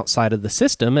operating outside of the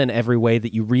system in every way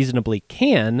that you reasonably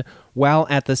can, while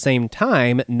at the same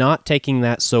time not taking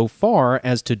that so far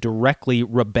as to directly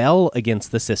rebel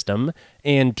against the system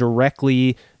and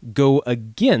directly go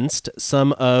against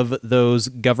some of those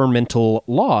governmental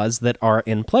laws that are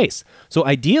in place. So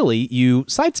ideally, you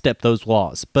sidestep those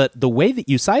laws, but the way that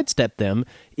you sidestep them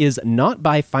is not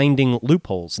by finding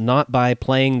loopholes, not by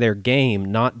playing their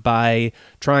game, not by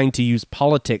trying to use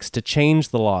politics to change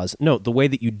the laws. No, the way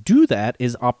that you do that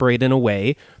is operate in a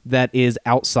way that is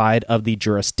outside of the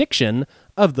jurisdiction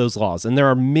of those laws. And there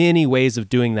are many ways of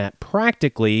doing that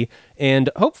practically, and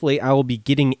hopefully I will be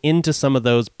getting into some of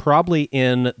those probably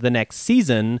in the next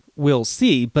season. We'll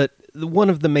see, but one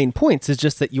of the main points is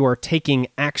just that you are taking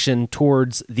action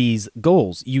towards these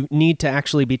goals. You need to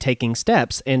actually be taking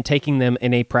steps and taking them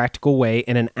in a practical way,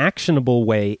 in an actionable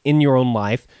way in your own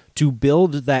life to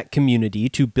build that community,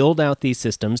 to build out these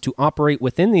systems, to operate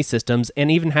within these systems, and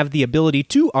even have the ability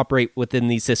to operate within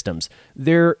these systems.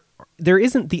 There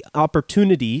isn't the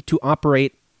opportunity to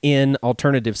operate in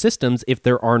alternative systems if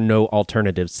there are no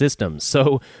alternative systems.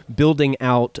 So building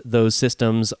out those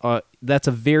systems, that's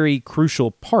a very crucial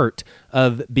part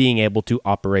of being able to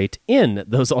operate in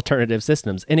those alternative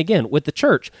systems. And again, with the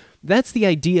church, that's the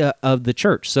idea of the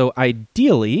church. So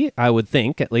ideally, I would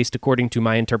think, at least according to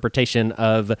my interpretation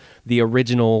of the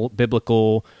original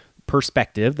biblical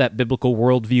perspective, that biblical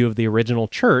worldview of the original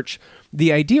church,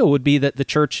 the ideal would be that the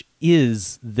church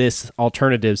is this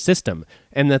alternative system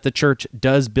and that the church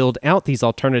does build out these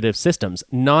alternative systems,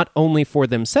 not only for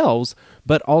themselves,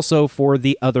 but also for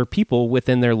the other people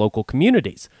within their local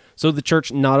communities. So the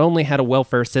church not only had a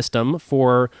welfare system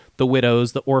for the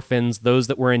widows, the orphans, those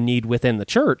that were in need within the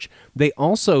church, they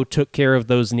also took care of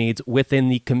those needs within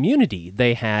the community.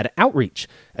 They had outreach.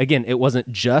 Again, it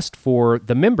wasn't just for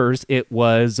the members, it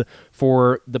was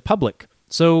for the public.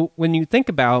 So when you think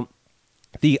about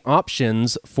the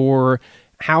options for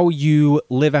how you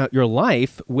live out your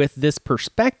life with this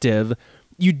perspective,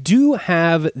 you do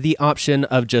have the option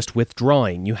of just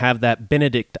withdrawing. You have that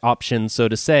Benedict option, so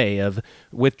to say, of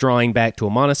withdrawing back to a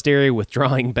monastery,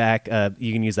 withdrawing back,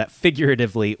 you can use that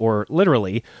figuratively or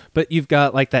literally, but you've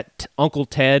got like that Uncle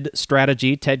Ted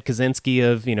strategy, Ted Kaczynski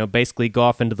of, basically go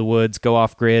off into the woods, go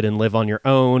off grid and live on your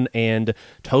own and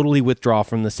totally withdraw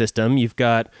from the system. You've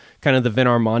got kind of the Vin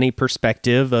Armani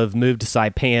perspective of move to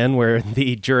Saipan, where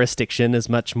the jurisdiction is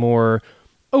much more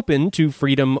open to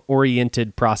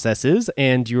freedom-oriented processes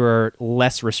and you're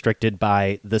less restricted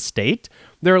by the state.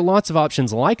 There are lots of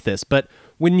options like this, but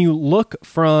when you look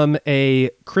from a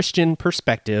Christian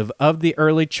perspective of the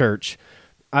early church,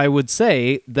 I would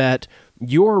say that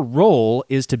your role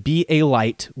is to be a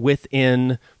light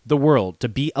within the world, to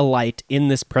be a light in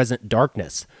this present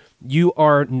darkness. You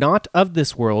are not of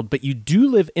this world, but you do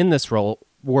live in this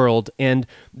world, and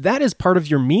that is part of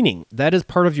your meaning. That is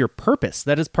part of your purpose.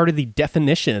 That is part of the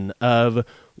definition of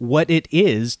what it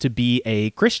is to be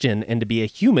a Christian and to be a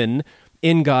human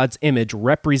in God's image,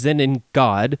 representing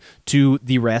God to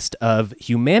the rest of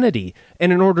humanity.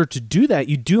 And in order to do that,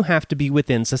 you do have to be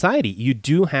within society. You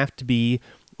do have to be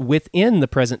within the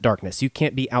present darkness. You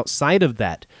can't be outside of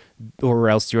that, or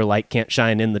else your light can't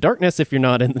shine in the darkness if you're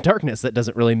not in the darkness. That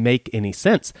doesn't really make any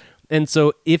sense. And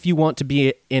so if you want to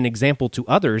be an example to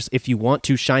others, if you want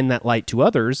to shine that light to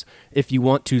others, if you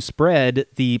want to spread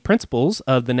the principles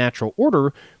of the natural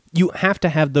order, you have to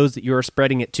have those that you're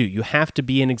spreading it to. You have to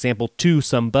be an example to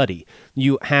somebody.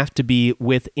 You have to be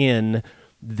within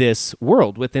this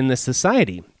world, within this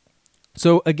society.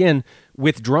 So again,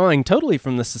 withdrawing totally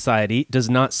from the society does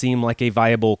not seem like a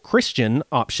viable Christian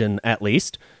option, at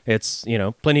least. It's,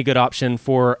 plenty good option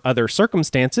for other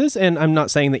circumstances, and I'm not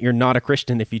saying that you're not a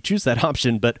Christian if you choose that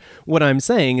option, but what I'm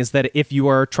saying is that if you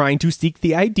are trying to seek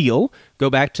the ideal, go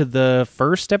back to the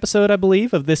first episode, I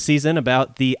believe, of this season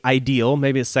about the ideal,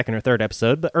 maybe the second or third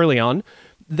episode, but early on,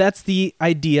 that's the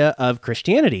idea of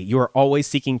Christianity. You are always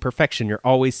seeking perfection. You're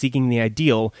always seeking the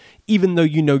ideal, even though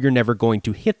you know you're never going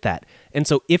to hit that. And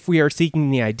so if we are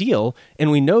seeking the ideal, and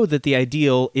we know that the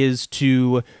ideal is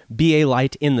to be a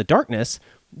light in the darkness,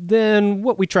 then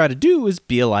what we try to do is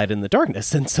be a light in the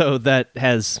darkness. And so that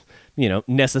has,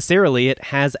 necessarily it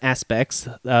has aspects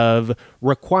of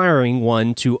requiring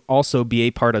one to also be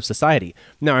a part of society.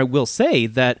 Now, I will say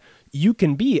that you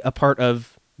can be a part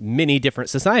of many different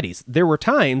societies. There were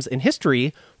times in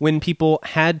history when people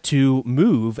had to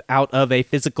move out of a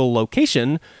physical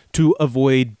location to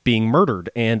avoid being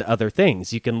murdered and other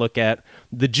things. You can look at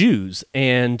the Jews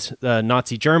and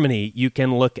Nazi Germany. You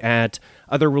can look at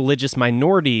other religious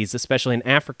minorities, especially in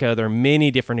Africa. There are many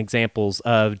different examples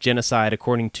of genocide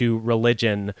according to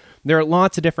religion. There are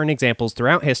lots of different examples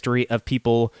throughout history of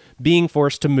people being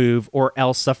forced to move or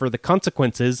else suffer the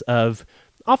consequences of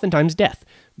oftentimes death.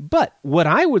 But what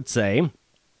I would say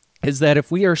is that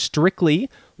if we are strictly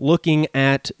looking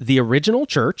at the original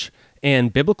church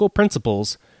and biblical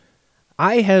principles,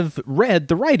 I have read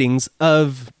the writings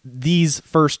of these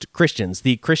first Christians,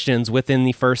 the Christians within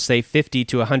the first, say, 50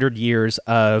 to 100 years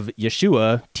of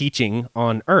Yeshua teaching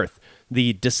on earth.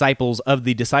 The disciples of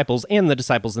the disciples and the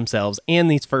disciples themselves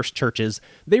and these first churches,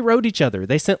 they wrote each other.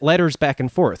 They sent letters back and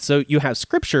forth. So you have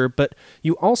scripture, but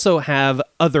you also have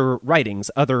other writings,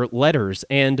 other letters.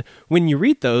 And when you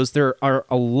read those, there are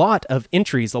a lot of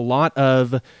entries, a lot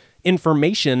of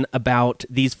information about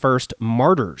these first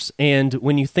martyrs. And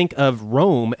when you think of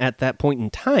Rome at that point in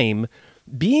time,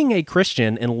 being a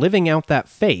Christian and living out that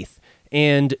faith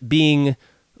and being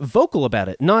vocal about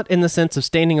it, not in the sense of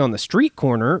standing on the street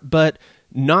corner, but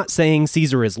not saying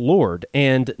Caesar is Lord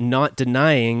and not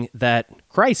denying that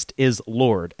Christ is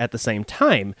Lord at the same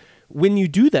time. When you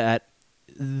do that,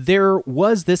 there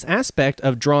was this aspect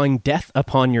of drawing death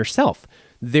upon yourself.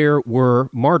 There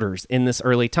were martyrs in this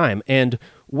early time. And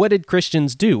what did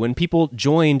Christians do? When people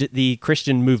joined the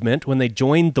Christian movement, when they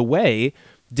joined the way,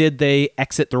 did they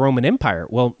exit the Roman Empire?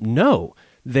 Well, no.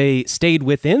 They stayed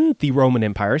within the Roman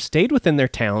Empire, stayed within their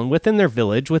town, within their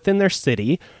village, within their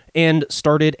city, and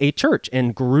started a church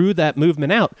and grew that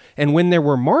movement out. And when there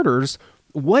were martyrs,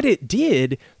 what it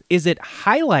did is it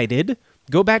highlighted,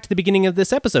 go back to the beginning of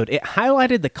this episode, it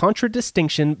highlighted the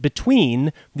contradistinction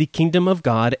between the kingdom of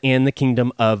God and the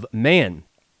kingdom of man.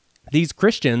 These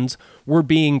Christians were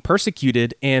being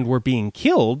persecuted and were being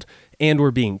killed and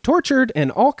were being tortured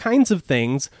and all kinds of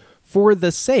things for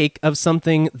the sake of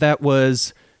something that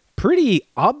was pretty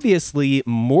obviously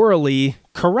morally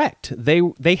correct.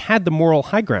 They had the moral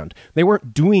high ground. They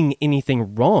weren't doing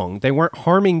anything wrong. They weren't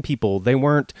harming people. They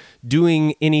weren't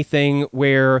doing anything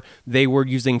where they were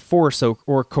using force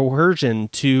or coercion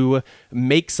to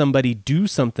make somebody do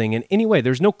something in any way.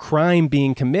 There's no crime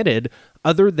being committed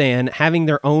other than having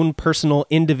their own personal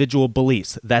individual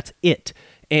beliefs. That's it.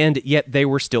 And yet they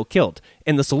were still killed.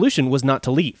 And the solution was not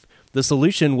to leave. The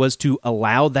solution was to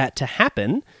allow that to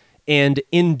happen, and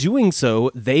in doing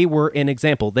so, they were an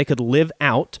example. They could live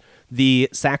out the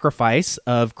sacrifice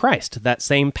of Christ, that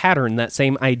same pattern, that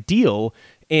same ideal,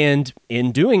 and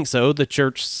in doing so, the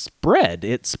church spread.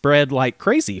 It spread like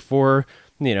crazy for,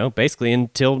 basically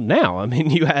until now. I mean,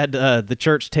 you had the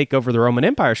church take over the Roman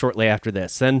Empire shortly after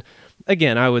this, and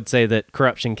again, I would say that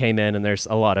corruption came in, and there's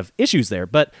a lot of issues there,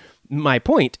 but my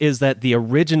point is that the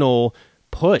original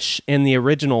push and the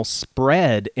original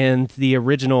spread and the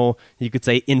original, you could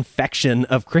say, infection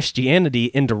of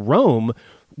Christianity into Rome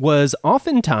was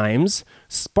oftentimes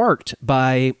sparked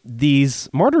by these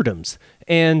martyrdoms.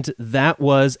 And that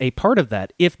was a part of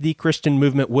that. If the Christian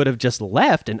movement would have just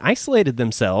left and isolated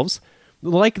themselves,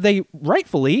 like they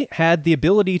rightfully had the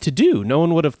ability to do. No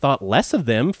one would have thought less of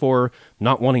them for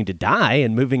not wanting to die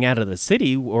and moving out of the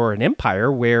city or an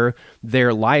empire where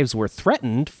their lives were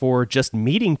threatened for just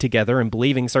meeting together and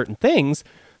believing certain things.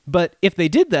 But if they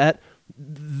did that,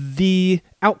 the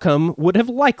outcome would have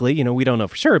likely, we don't know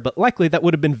for sure, but likely that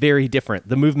would have been very different.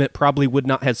 The movement probably would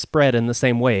not have spread in the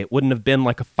same way. It wouldn't have been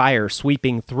like a fire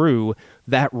sweeping through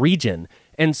that region.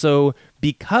 And so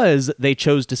because they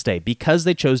chose to stay, because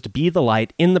they chose to be the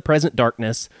light in the present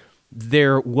darkness,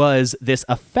 there was this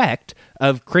effect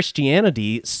of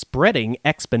Christianity spreading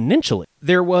exponentially.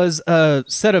 There was a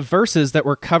set of verses that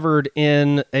were covered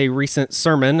in a recent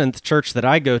sermon in the church that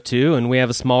I go to, and we have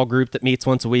a small group that meets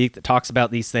once a week that talks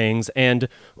about these things. And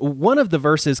one of the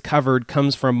verses covered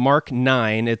comes from Mark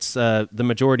 9. It's the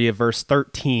majority of verse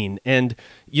 13. And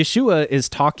Yeshua is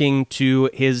talking to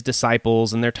his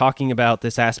disciples, and they're talking about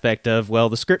this aspect of, well,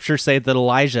 the scriptures say that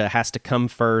Elijah has to come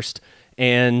first,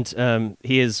 and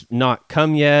he has not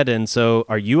come yet, and so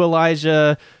are you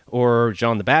Elijah or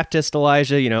John the Baptist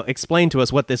Elijah? Explain to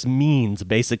us what this means,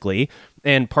 basically.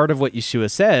 And part of what Yeshua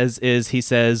says is, he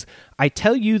says, I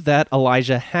tell you that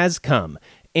Elijah has come,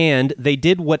 and they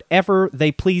did whatever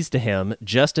they pleased to him,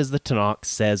 just as the Tanakh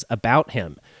says about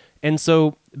him. And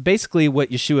so basically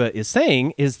what Yeshua is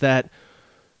saying is that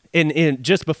in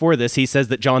just before this, he says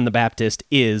that John the Baptist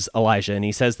is Elijah, and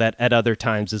he says that at other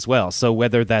times as well. So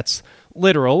whether that's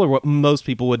literal or what most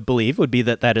people would believe would be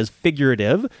that that is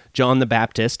figurative. John the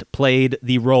Baptist played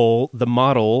the role, the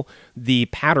model, the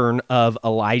pattern of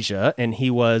Elijah, and he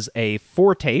was a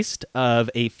foretaste of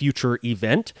a future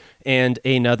event and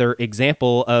another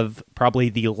example of probably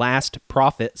the last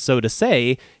prophet, so to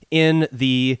say, in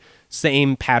the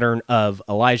same pattern of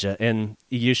Elijah. And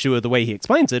Yeshua, the way he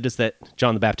explains it is that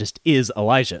John the Baptist is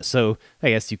Elijah. So I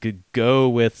guess you could go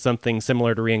with something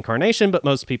similar to reincarnation, but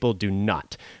most people do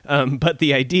not. But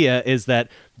the idea is that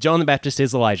John the Baptist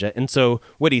is Elijah. And so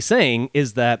what he's saying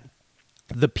is that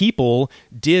the people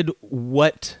did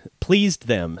what pleased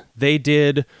them. They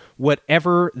did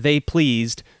whatever they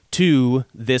pleased to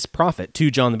this prophet,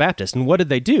 to John the Baptist. And what did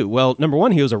they do? Well, number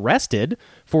one, he was arrested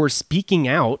for speaking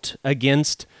out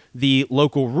against the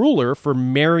local ruler for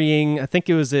marrying, I think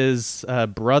it was his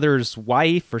brother's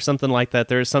wife or something like that.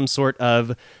 There's some sort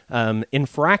of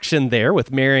infraction there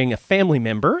with marrying a family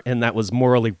member, and that was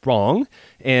morally wrong,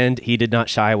 and he did not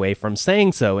shy away from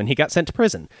saying so, and he got sent to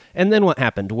prison. And then what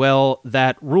happened? Well,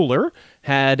 that ruler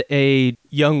had a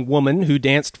young woman who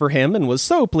danced for him and was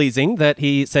so pleasing that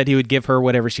he said he would give her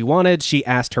whatever she wanted. She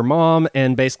asked her mom,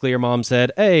 and basically her mom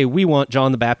said, hey, we want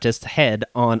John the Baptist's head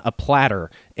on a platter,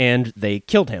 and they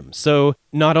killed him. So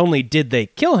not only did they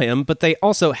kill him, but they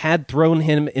also had thrown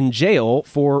him in jail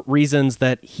for reasons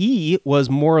that he was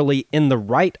morally in the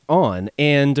right on.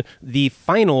 And the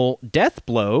final death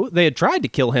blow, they had tried to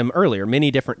kill him earlier.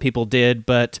 Many different people did,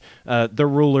 but the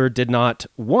ruler did not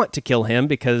want to kill him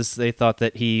because they thought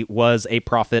that he was a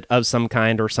prophet of some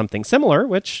kind or something similar,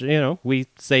 which, we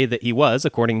say that he was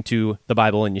according to the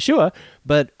Bible and Yeshua.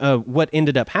 But what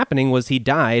ended up happening was he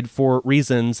died for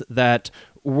reasons that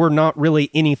were not really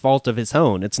any fault of his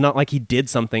own. It's not like he did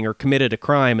something or committed a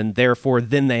crime and therefore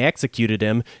then they executed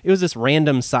him. It was this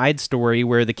random side story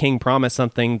where the king promised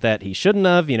something that he shouldn't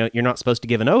have. You're not supposed to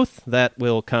give an oath. That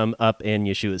will come up in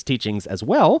Yeshua's teachings as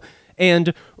well.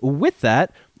 And with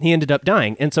that, he ended up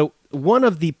dying. And so one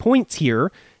of the points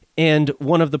here, and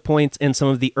one of the points in some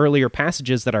of the earlier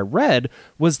passages that I read,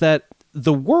 was that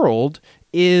the world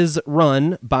is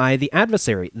run by the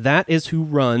adversary. That is who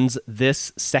runs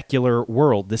this secular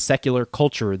world, this secular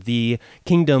culture, the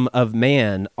kingdom of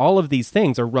man. All of these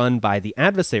things are run by the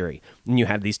adversary. And you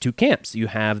have these two camps. You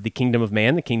have the kingdom of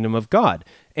man, the kingdom of God.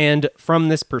 And from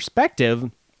this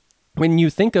perspective, when you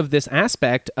think of this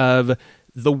aspect of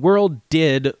the world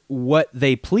did what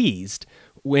they pleased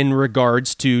in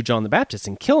regards to John the Baptist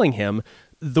and killing him,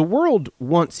 the world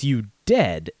wants you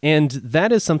dead, and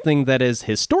that is something that is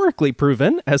historically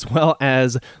proven as well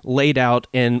as laid out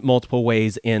in multiple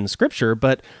ways in Scripture.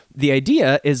 But the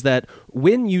idea is that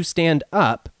when you stand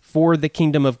up for the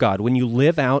kingdom of God, when you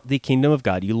live out the kingdom of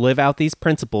God, you live out these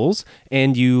principles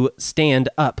and you stand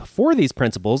up for these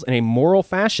principles in a moral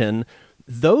fashion,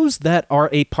 those that are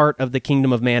a part of the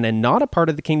kingdom of man and not a part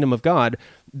of the kingdom of God,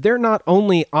 they're not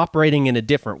only operating in a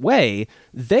different way,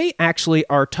 they actually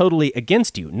are totally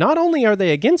against you. Not only are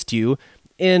they against you,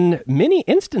 in many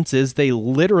instances, they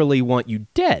literally want you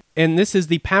dead. And this is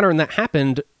the pattern that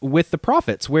happened with the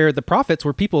prophets, where the prophets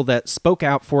were people that spoke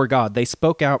out for God. They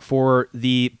spoke out for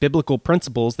the biblical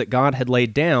principles that God had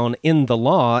laid down in the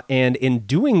law, and in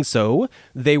doing so,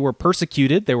 they were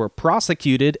persecuted, they were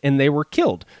prosecuted, and they were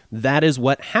killed. That is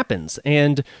what happens.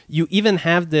 And you even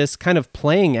have this kind of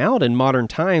playing out in modern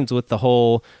times with the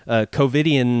whole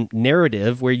COVIDian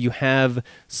narrative, where you have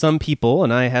some people,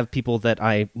 and I have people that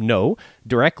I know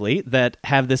directly, that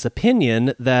have this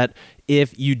opinion that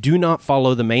if you do not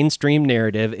follow the mainstream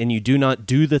narrative and you do not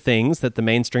do the things that the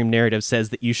mainstream narrative says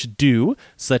that you should do,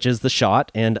 such as the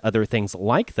shot and other things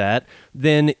like that,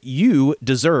 then you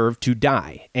deserve to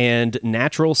die. And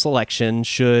natural selection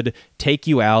should take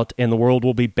you out, and the world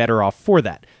will be better off for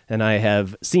that. And I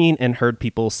have seen and heard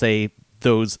people say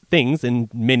those things in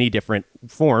many different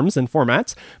forms and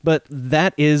formats, but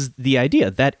that is the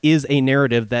idea. That is a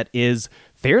narrative that is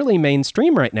fairly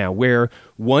mainstream right now, where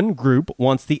one group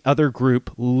wants the other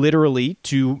group literally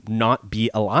to not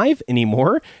be alive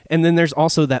anymore. And then there's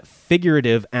also that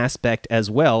figurative aspect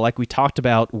as well, like we talked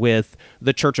about with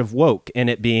the Church of Woke and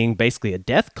it being basically a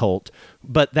death cult,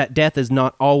 but that death is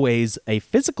not always a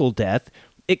physical death.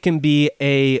 It can be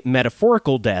a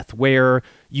metaphorical death where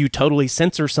you totally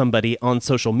censor somebody on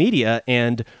social media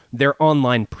and their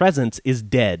online presence is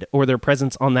dead, or their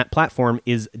presence on that platform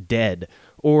is dead,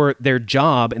 or their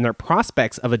job and their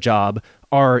prospects of a job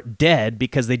are dead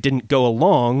because they didn't go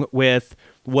along with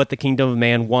what the kingdom of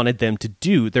man wanted them to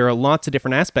do. There are lots of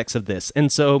different aspects of this.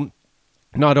 And so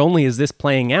not only is this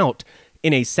playing out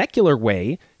in a secular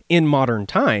way in modern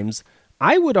times,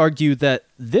 I would argue that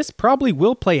this probably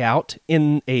will play out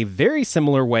in a very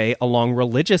similar way along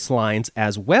religious lines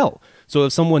as well. So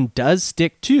if someone does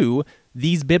stick to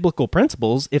these biblical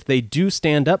principles, if they do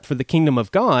stand up for the kingdom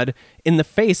of God in the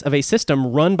face of a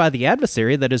system run by the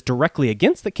adversary that is directly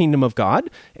against the kingdom of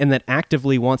God and that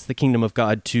actively wants the kingdom of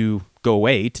God to go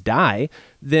away, to die,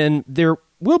 then there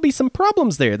will be some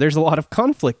problems there. There's a lot of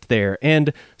conflict there.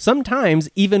 And sometimes,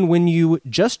 even when you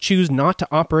just choose not to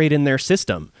operate in their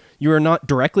system, you are not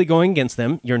directly going against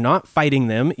them, you're not fighting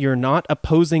them, you're not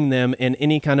opposing them in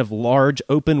any kind of large,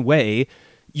 open way,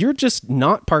 you're just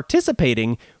not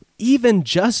participating. Even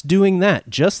just doing that,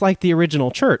 just like the original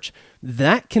church,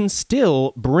 that can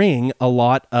still bring a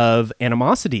lot of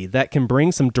animosity. That can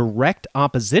bring some direct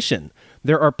opposition.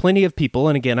 There are plenty of people,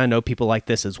 and again, I know people like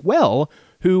this as well,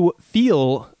 who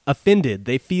feel offended,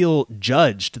 they feel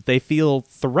judged, they feel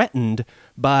threatened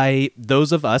by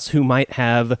those of us who might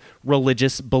have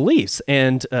religious beliefs,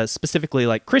 and specifically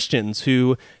like Christians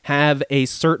who have a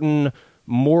certain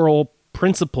moral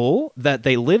principle that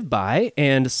they live by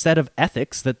and set of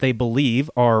ethics that they believe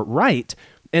are right.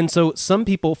 And so some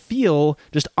people feel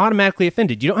just automatically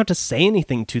offended. You don't have to say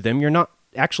anything to them. You're not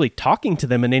actually talking to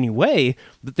them in any way,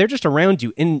 but they're just around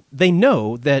you and they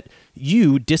know that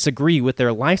you disagree with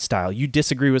their lifestyle. You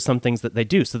disagree with some things that they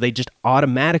do. So they just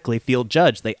automatically feel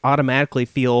judged. They automatically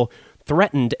feel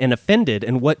threatened and offended.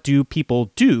 And what do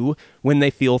people do when they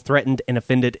feel threatened and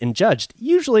offended and judged?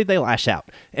 Usually they lash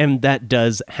out, and that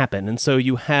does happen. And so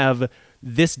you have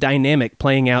this dynamic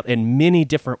playing out in many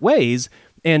different ways,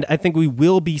 and I think we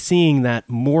will be seeing that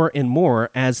more and more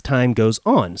as time goes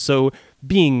on. So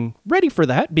being ready for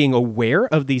that, being aware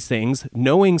of these things,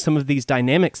 knowing some of these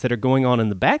dynamics that are going on in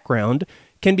the background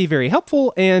can be very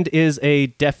helpful and is a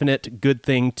definite good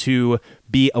thing to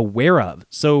be aware of.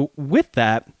 So with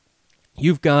that,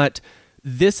 you've got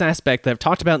this aspect that I've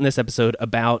talked about in this episode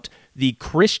about the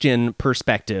Christian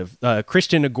perspective,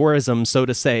 Christian agorism, so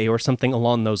to say, or something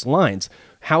along those lines,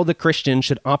 how the Christian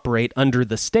should operate under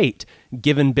the state,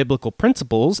 given biblical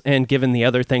principles and given the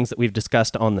other things that we've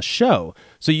discussed on the show.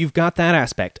 So you've got that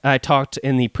aspect. I talked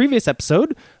in the previous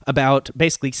episode about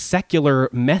basically secular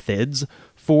methods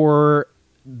for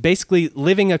basically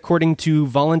living according to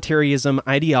voluntarism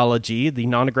ideology, the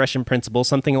non-aggression principle,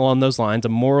 something along those lines, a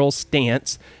moral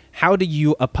stance. How do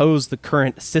you oppose the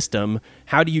current system?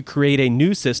 How do you create a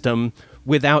new system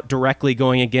without directly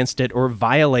going against it or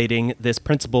violating this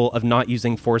principle of not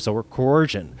using force or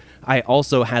coercion? I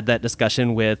also had that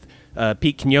discussion with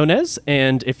Pete Quinones,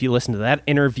 and if you listen to that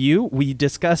interview, we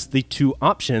discussed the two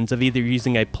options of either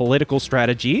using a political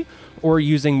strategy or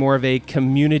using more of a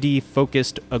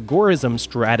community-focused agorism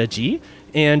strategy,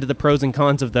 and the pros and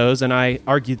cons of those, and I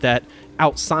argued that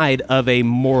outside of a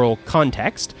moral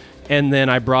context. And then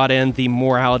I brought in the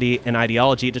morality and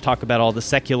ideology to talk about all the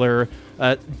secular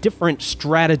different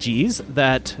strategies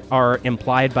that are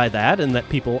implied by that and that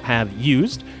people have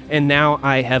used. And now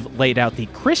I have laid out the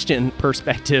Christian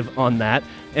perspective on that.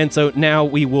 And so now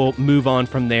we will move on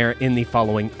from there in the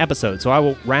following episode. So I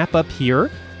will wrap up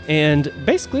here. And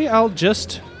basically, I'll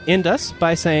just end us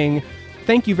by saying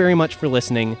thank you very much for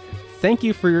listening. thank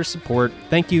you for your support.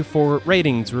 Thank you for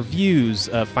ratings, reviews,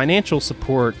 financial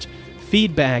support,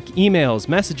 feedback, emails,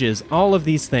 messages, all of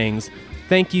these things.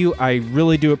 Thank you. I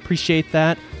really do appreciate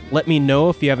that. Let me know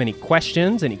if you have any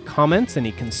questions, any comments,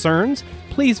 any concerns.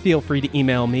 Please feel free to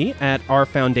email me at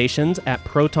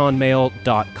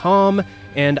rfoundations@protonmail.com,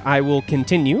 and I will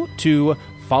continue to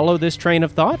follow this train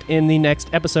of thought in the next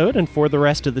episode and for the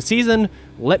rest of the season.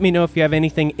 Let me know if you have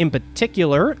anything in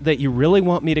particular that you really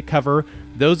want me to cover.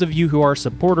 Those of you who are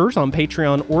supporters on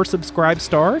Patreon or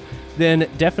Subscribestar, then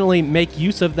definitely make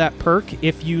use of that perk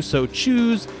if you so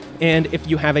choose. And if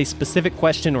you have a specific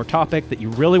question or topic that you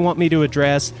really want me to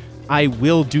address, I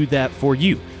will do that for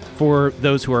you. For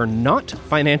those who are not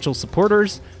financial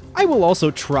supporters, I will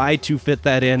also try to fit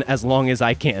that in as long as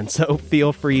I can. So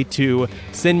feel free to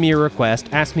send me a request,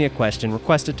 ask me a question,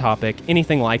 request a topic,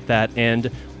 anything like that, and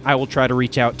I will try to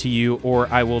reach out to you, or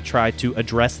I will try to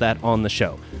address that on the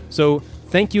show. So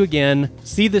thank you again.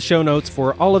 See the show notes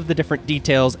for all of the different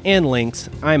details and links.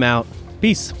 I'm out.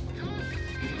 Peace.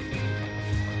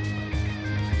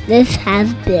 This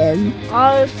has been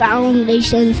our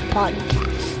Foundations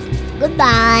podcast.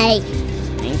 Goodbye.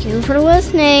 Thank you for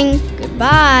listening.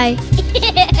 Goodbye.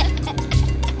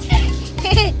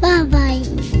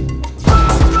 Bye-bye.